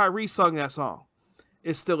Tyrese sung that song,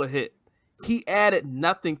 it's still a hit. He added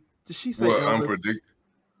nothing. Did she say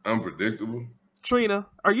Unpredictable? Trina,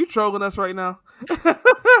 are you trolling us right now?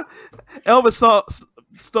 Elvis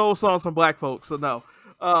stole songs from black folks, so no.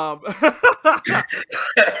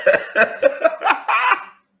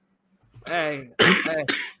 Hey,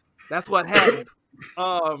 that's what happened.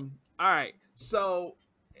 All right, so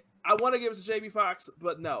I want to give it to Jamie Foxx,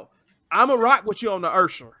 but no, I'm gonna rock with you on the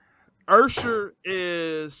Usher. Usher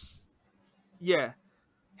is,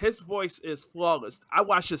 his voice is flawless. I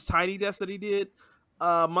watched his Tiny Desk that he did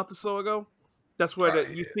a month or so ago. That's where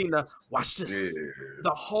you've seen the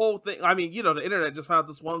whole thing. I mean, the internet just found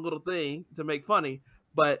this one little thing to make funny,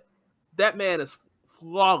 but that man is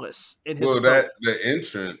flawless in his. Well, the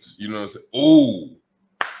entrance, oh,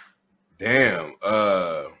 damn.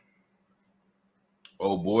 Oh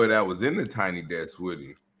boy, that was in the Tiny Desk with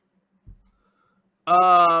him.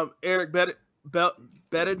 Eric Bellinger.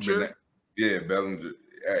 Yeah, Bellinger.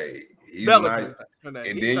 Hey, he's nice. And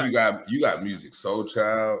then you got Musiq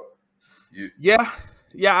Soulchild. Yeah,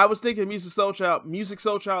 I was thinking Musiq Soulchild. Musiq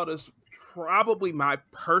Soulchild is probably my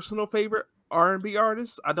personal favorite R&B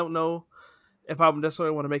artist. I don't know if I would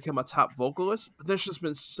necessarily want to make him a top vocalist, but there's just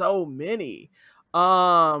been so many.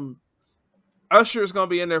 Usher is going to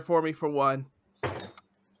be in there for me for one.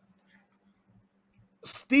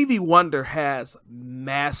 Stevie Wonder has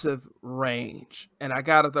massive range, and I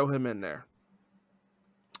got to throw him in there.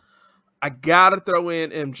 I got to throw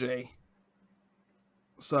in MJ.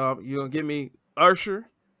 So you're going to give me Usher,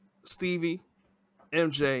 Stevie,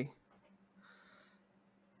 MJ.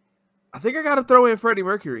 I think I got to throw in Freddie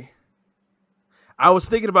Mercury. I was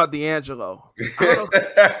thinking about D'Angelo. I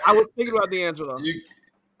was thinking about D'Angelo.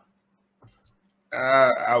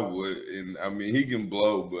 I wouldn't. I mean, he can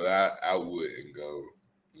blow, but I wouldn't go.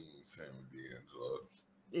 Same with D'Angelo.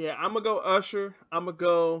 Yeah, I'm going to go Usher. I'm going to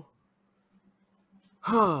go.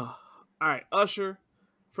 All right, Usher,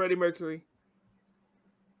 Freddie Mercury,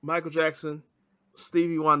 Michael Jackson,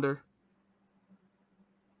 Stevie Wonder,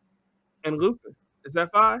 and Luther. Is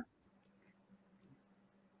that 5?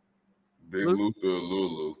 Big Luther or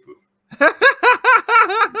Little Luther?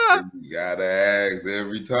 You gotta ask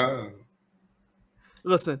every time.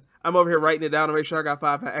 Listen, I'm over here writing it down to make sure I got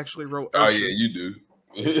 5. I actually wrote Usher. Oh, yeah, you do.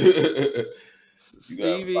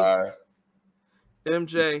 Stevie,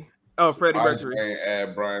 MJ, Freddie Mercury. And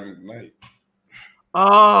add Brian McKnight.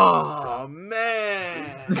 Oh, man.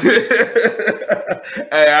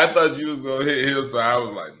 Hey, I thought you was going to hit him, so I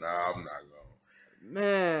was like, nah, I'm not going.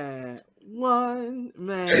 Man, one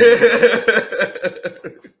man.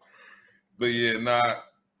 But yeah,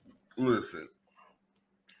 listen.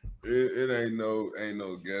 It ain't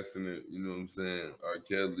no guessing it. You know what I'm saying? R.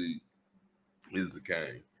 Kelly is the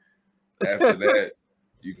king. After that,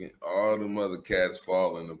 all them other cats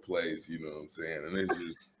fall into place. You know what I'm saying? And it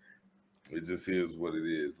just is what it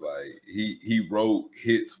is. Like he wrote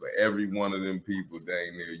hits for every one of them people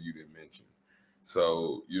dang near you didn't mention.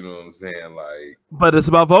 So you know what I'm saying? Like, but it's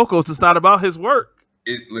about vocals. It's not about his work.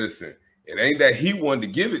 Listen, it ain't that he wanted to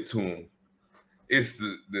give it to him. It's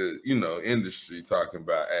the industry talking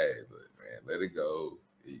about, hey, but man, let it go.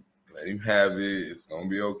 Let him have it. It's gonna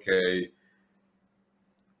be okay.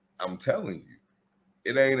 I'm telling you,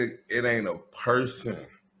 it ain't a person.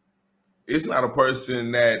 It's not a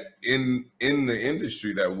person that in the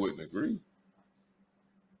industry that wouldn't agree.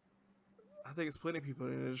 I think it's plenty of people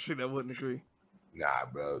in the industry that wouldn't agree. Nah,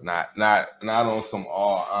 bro. Not on some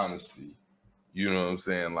all honesty. You know what I'm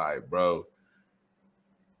saying? Like, bro,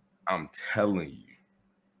 I'm telling you.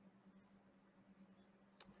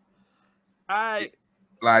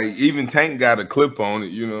 like even Tank got a clip on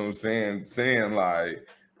it. You know what I'm saying? Saying like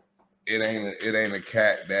it ain't a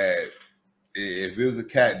cat that if it was a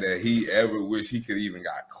cat that he ever wish he could even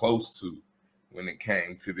got close to when it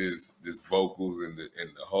came to this vocals and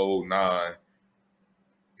the whole nine.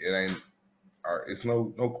 It ain't. It's no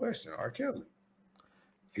question. R. Kelly.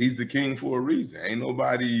 He's the king for a reason. Ain't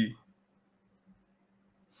nobody.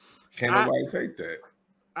 Can't nobody take that.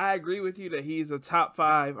 I agree with you that he's a top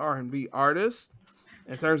 5 R&B artist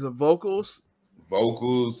in terms of vocals.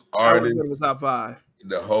 Artists, the top 5.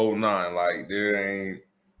 The whole nine. Like it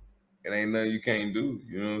ain't nothing you can't do.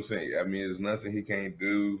 You know what I'm saying? I mean, there's nothing he can't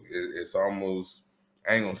do. It's almost.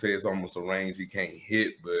 I ain't gonna say it's almost a range he can't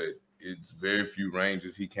hit, but it's very few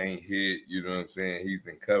ranges he can't hit. You know what I'm saying? He's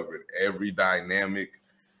covered every dynamic.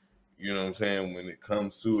 You know what I'm saying? When it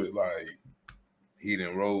comes to it, like he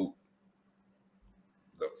done wrote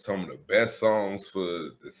some of the best songs for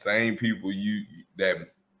the same people that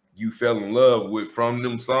you fell in love with from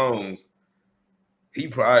them songs. He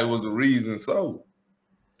probably was the reason. So,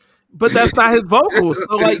 but that's not his vocals.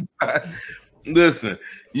 So like, listen,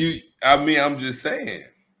 I'm just saying.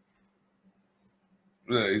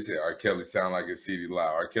 Look, he said R. Kelly sound like a CD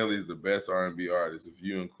live. R. Kelly is the best R&B artist if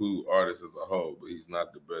you include artists as a whole, but he's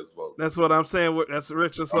not the best vocalist. That's what I'm saying. That's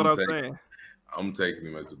Rich. That's what I'm saying. I'm taking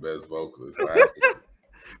him as the best vocalist.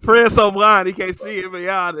 Fred's so blind he can't see it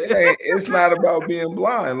beyond it. It's not about being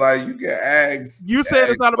blind. Like you can ask. You said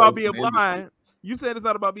it's not about being blind. You said it's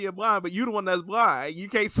not about being blind, but you the one that's blind. You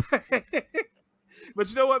can't say. But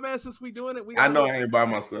you know what, man? Since we doing it, I know I ain't by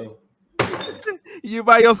myself. You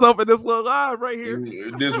by yourself in this little live right here.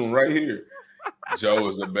 This one right here. Joe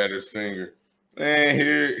is a better singer. Man,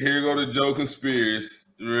 here go the Joe Conspiracy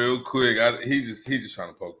real quick. He just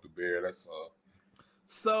trying to poke the bear. That's all.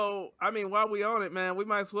 So, I mean, while we on it, man, we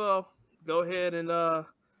might as well go ahead and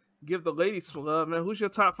give the ladies some love, man. Who's your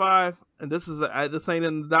top 5? And this ain't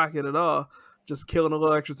in the docket at all. Just killing a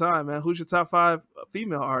little extra time, man. Who's your top 5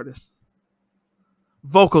 female artists?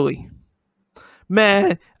 Vocally.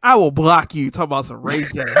 Man, I will block you. Talk about some Ray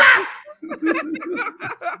J.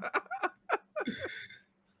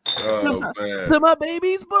 Oh, man. Till my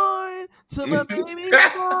baby's born. Till my baby's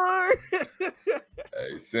born.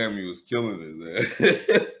 Hey, Sammy was killing his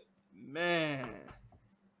ass. Man.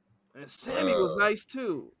 And Sammy was nice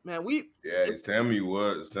too. Man, Sammy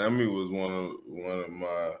was one of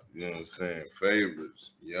my, you know what I'm saying,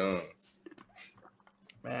 favorites. Young.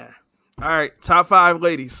 Man. All right, top 5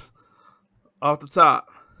 ladies. Off the top.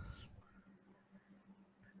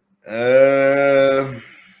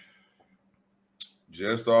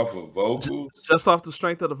 Just off of vocals? Just off the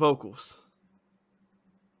strength of the vocals.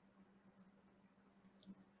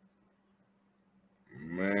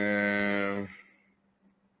 Man.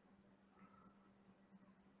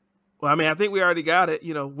 Well, I mean, I think we already got it.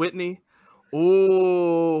 You know, Whitney.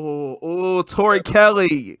 Oh, Tori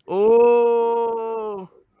Kelly.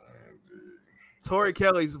 Oh. Tori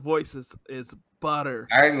Kelly's voice is butter.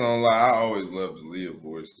 I ain't gonna lie, I always loved the Leah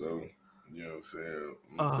voice though. You know what I'm saying?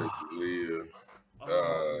 I'm gonna take the Leah.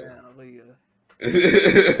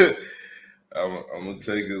 Leah. I'm gonna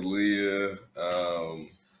take a Leah.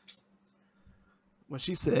 When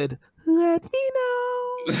she said, "Let me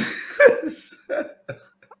know,"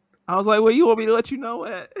 I was like, "Well, you want me to let you know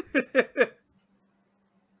what?"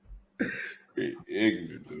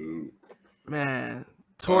 Ignorant, dude. Man.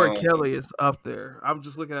 Tori Kelly is up there. I'm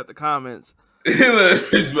just looking at the comments.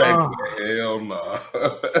 Hell no.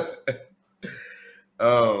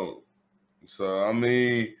 So I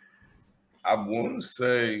mean, I want to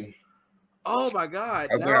say. Oh my God!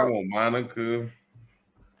 I think I want Monica.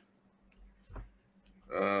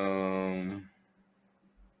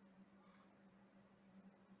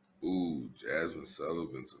 Jazmine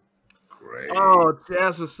Sullivan's great. Oh,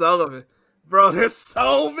 Jazmine Sullivan. Bro, there's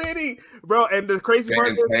so many, bro. And the crazy part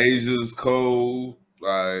is Fantasia's cold.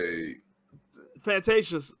 Like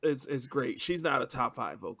Fantasia is great. She's not a top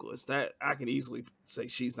 5 vocalist. That I can easily say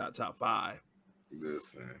she's not top 5.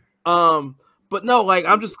 Listen. But no, like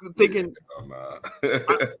I'm just thinking.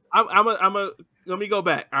 Let me go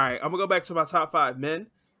back. All right, I'm gonna go back to my top 5 men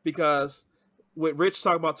because with Rich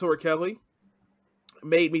talking about Tori Kelly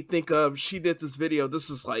made me think of. She did this video. This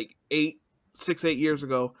is like 8 years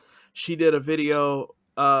ago. She did a video.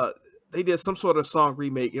 They did some sort of song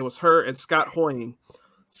remake. It was her and Scott Hoying.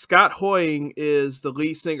 Scott Hoying is the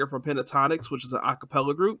lead singer from Pentatonix, which is an a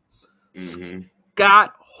cappella group. Mm-hmm.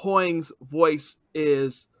 Scott Hoying's voice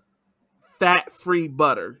is fat-free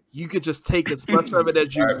butter. You could just take as much of it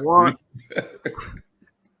as you want.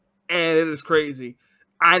 And it is crazy.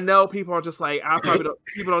 I know people are just like,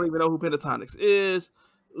 people don't even know who Pentatonix is.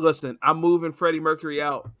 Listen, I'm moving Freddie Mercury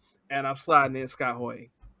out, and I'm sliding in Scott Hoying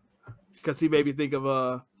because he made me think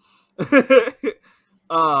of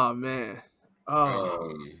oh man,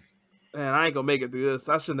 man, I ain't gonna make it through this.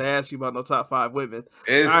 I shouldn't have asked you about no top 5 women.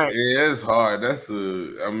 It's hard.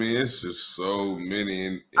 It's just so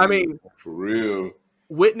many. For real,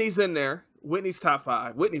 Whitney's in there. Whitney's top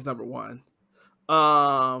 5. Whitney's number 1.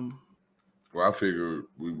 Well, I figured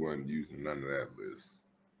we weren't using none of that list.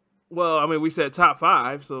 Well, I mean, we said top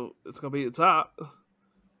 5, so it's gonna be the top.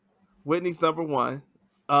 Whitney's number 1.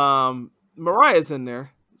 Mariah's in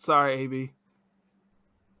there. Sorry, AB.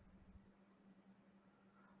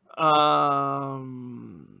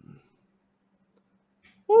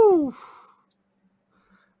 Woo.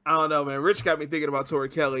 I don't know, man. Rich got me thinking about Tori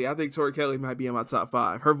Kelly. I think Tori Kelly might be in my top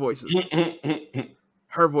 5. Her voice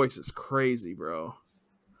is crazy, bro.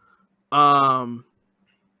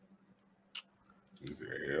 You say,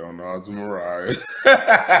 hell no to Mariah.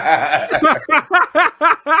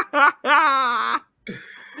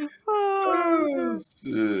 Oh,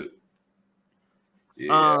 shit.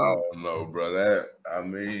 Yeah, I don't know, bro. That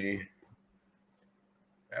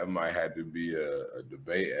might have to be a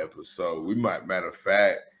debate episode. Matter of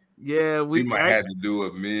fact, yeah, we might have to do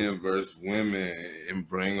a men versus women and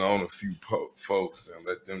bring on a few folks and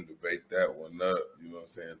let them debate that one up. You know what I'm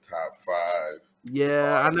saying? Top 5.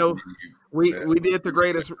 Yeah, I know. We did the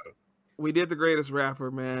greatest. We did the greatest rapper,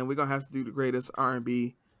 man. We're gonna have to do the greatest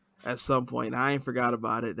R&B at some point. I ain't forgot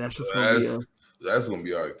about it. That's just that's gonna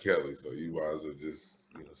be R. Kelly. So you might as well just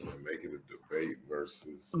make it a debate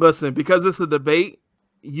versus. Listen, because it's a debate,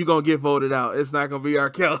 you gonna get voted out. It's not gonna be R.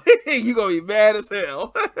 Kelly. You gonna be mad as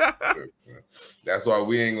hell. That's why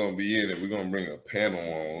we ain't gonna be in it. We're gonna bring a panel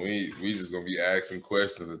on. We just gonna be asking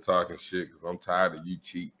questions and talking shit because I'm tired of you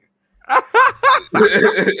cheating.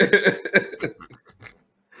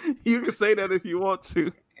 You can say that if you want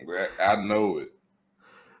to. I know it.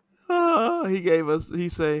 He gave us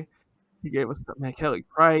man, Kelly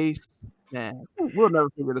Price. Man, we'll never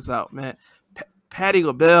figure this out, man. Patti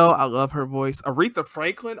LaBelle, I love her voice. Aretha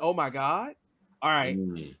Franklin, oh my God. All right.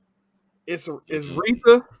 It's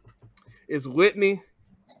Aretha, it's Whitney,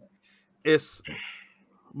 it's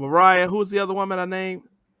Mariah. Who's the other woman I named?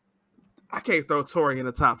 I can't throw Tori in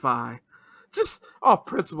the top 5. Just off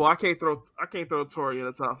principle, I can't throw Tori in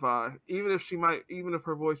the top 5. Even if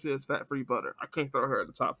her voice is fat-free butter, I can't throw her in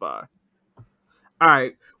the top 5. All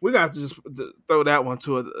right, we got to just throw that one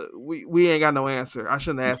to it. We ain't got no answer. I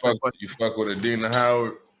shouldn't ask that question. You fuck with Adina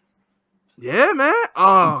Howard? Yeah, man.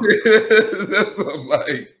 Oh, that's what I'm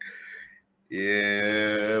like.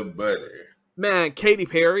 Yeah, buddy. Man, Katy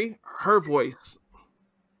Perry, her voice.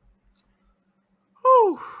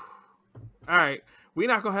 Whew. All right, we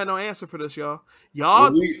not gonna have no answer for this, y'all.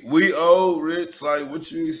 Well, we old, Rich. Like,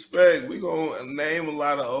 what you expect? We gonna name a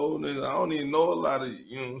lot of old niggas. I don't even know a lot of,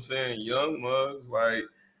 you know what I'm saying, young mugs. Like,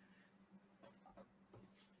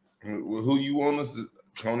 who you want us to?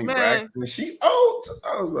 Tony Braxton. She old.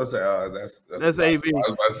 I was about to say, that's AB. I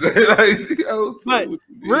was about to say, like, she old too. But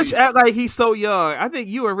Rich act like he's so young. I think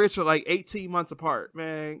you and Rich are like 18 months apart,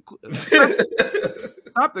 man.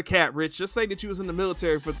 Stop the cap, Rich. Just say that you was in the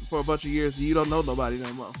military for a bunch of years and you don't know nobody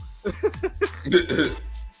no more.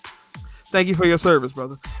 Thank you for your service,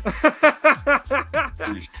 brother.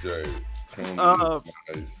 Appreciate it. Tony,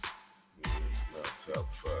 nice.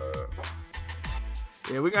 Top 5.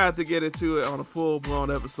 Yeah, we're gonna have to get into it on a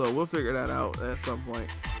full-blown episode. We'll figure that out at some point.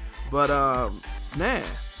 But man,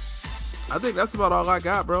 I think that's about all I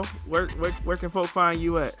got, bro. Where can folks find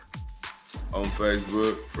you at? On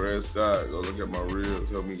Facebook, Fred Scott. Go look at my reels.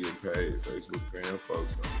 Help me get paid. Facebook paying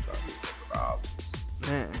folks. I'm trying to get $1.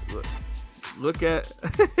 Man, look at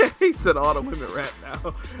he said all the women rap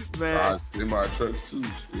now. Man, I see my trucks too.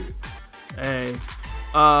 Shit. Hey,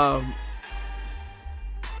 y'all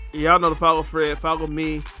know to follow Fred. Follow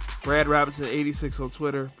me, Brad Robinson 86 on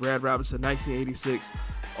Twitter, Brad Robinson 1986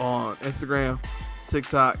 on Instagram,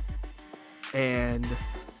 TikTok, and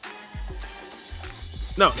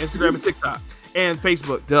Instagram and TikTok and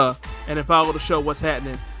Facebook. Duh. And then follow the show. What's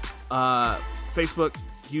happening? Facebook,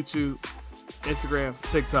 YouTube, Instagram,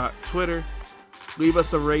 TikTok, Twitter. Leave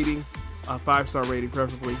us a rating, a 5-star rating,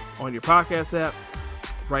 preferably on your podcast app.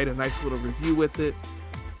 Write a nice little review with it.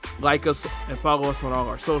 Like us and follow us on all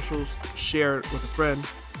our socials. Share it with a friend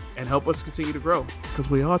and help us continue to grow because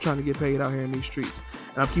we all trying to get paid out here in these streets.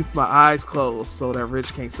 And I'm keeping my eyes closed so that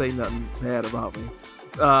Rich can't say nothing bad about me.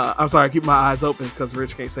 I'm sorry, I keep my eyes open because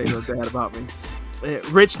Rich can't say nothing bad about me.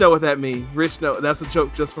 Rich know what that means. Rich know that's a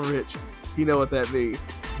joke just for Rich. He know what that means.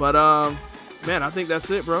 But man, I think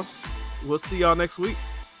that's it, bro. We'll see y'all next week.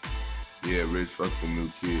 Yeah, Rich, fuck the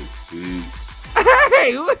new kids. Peace.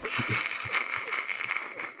 Dang.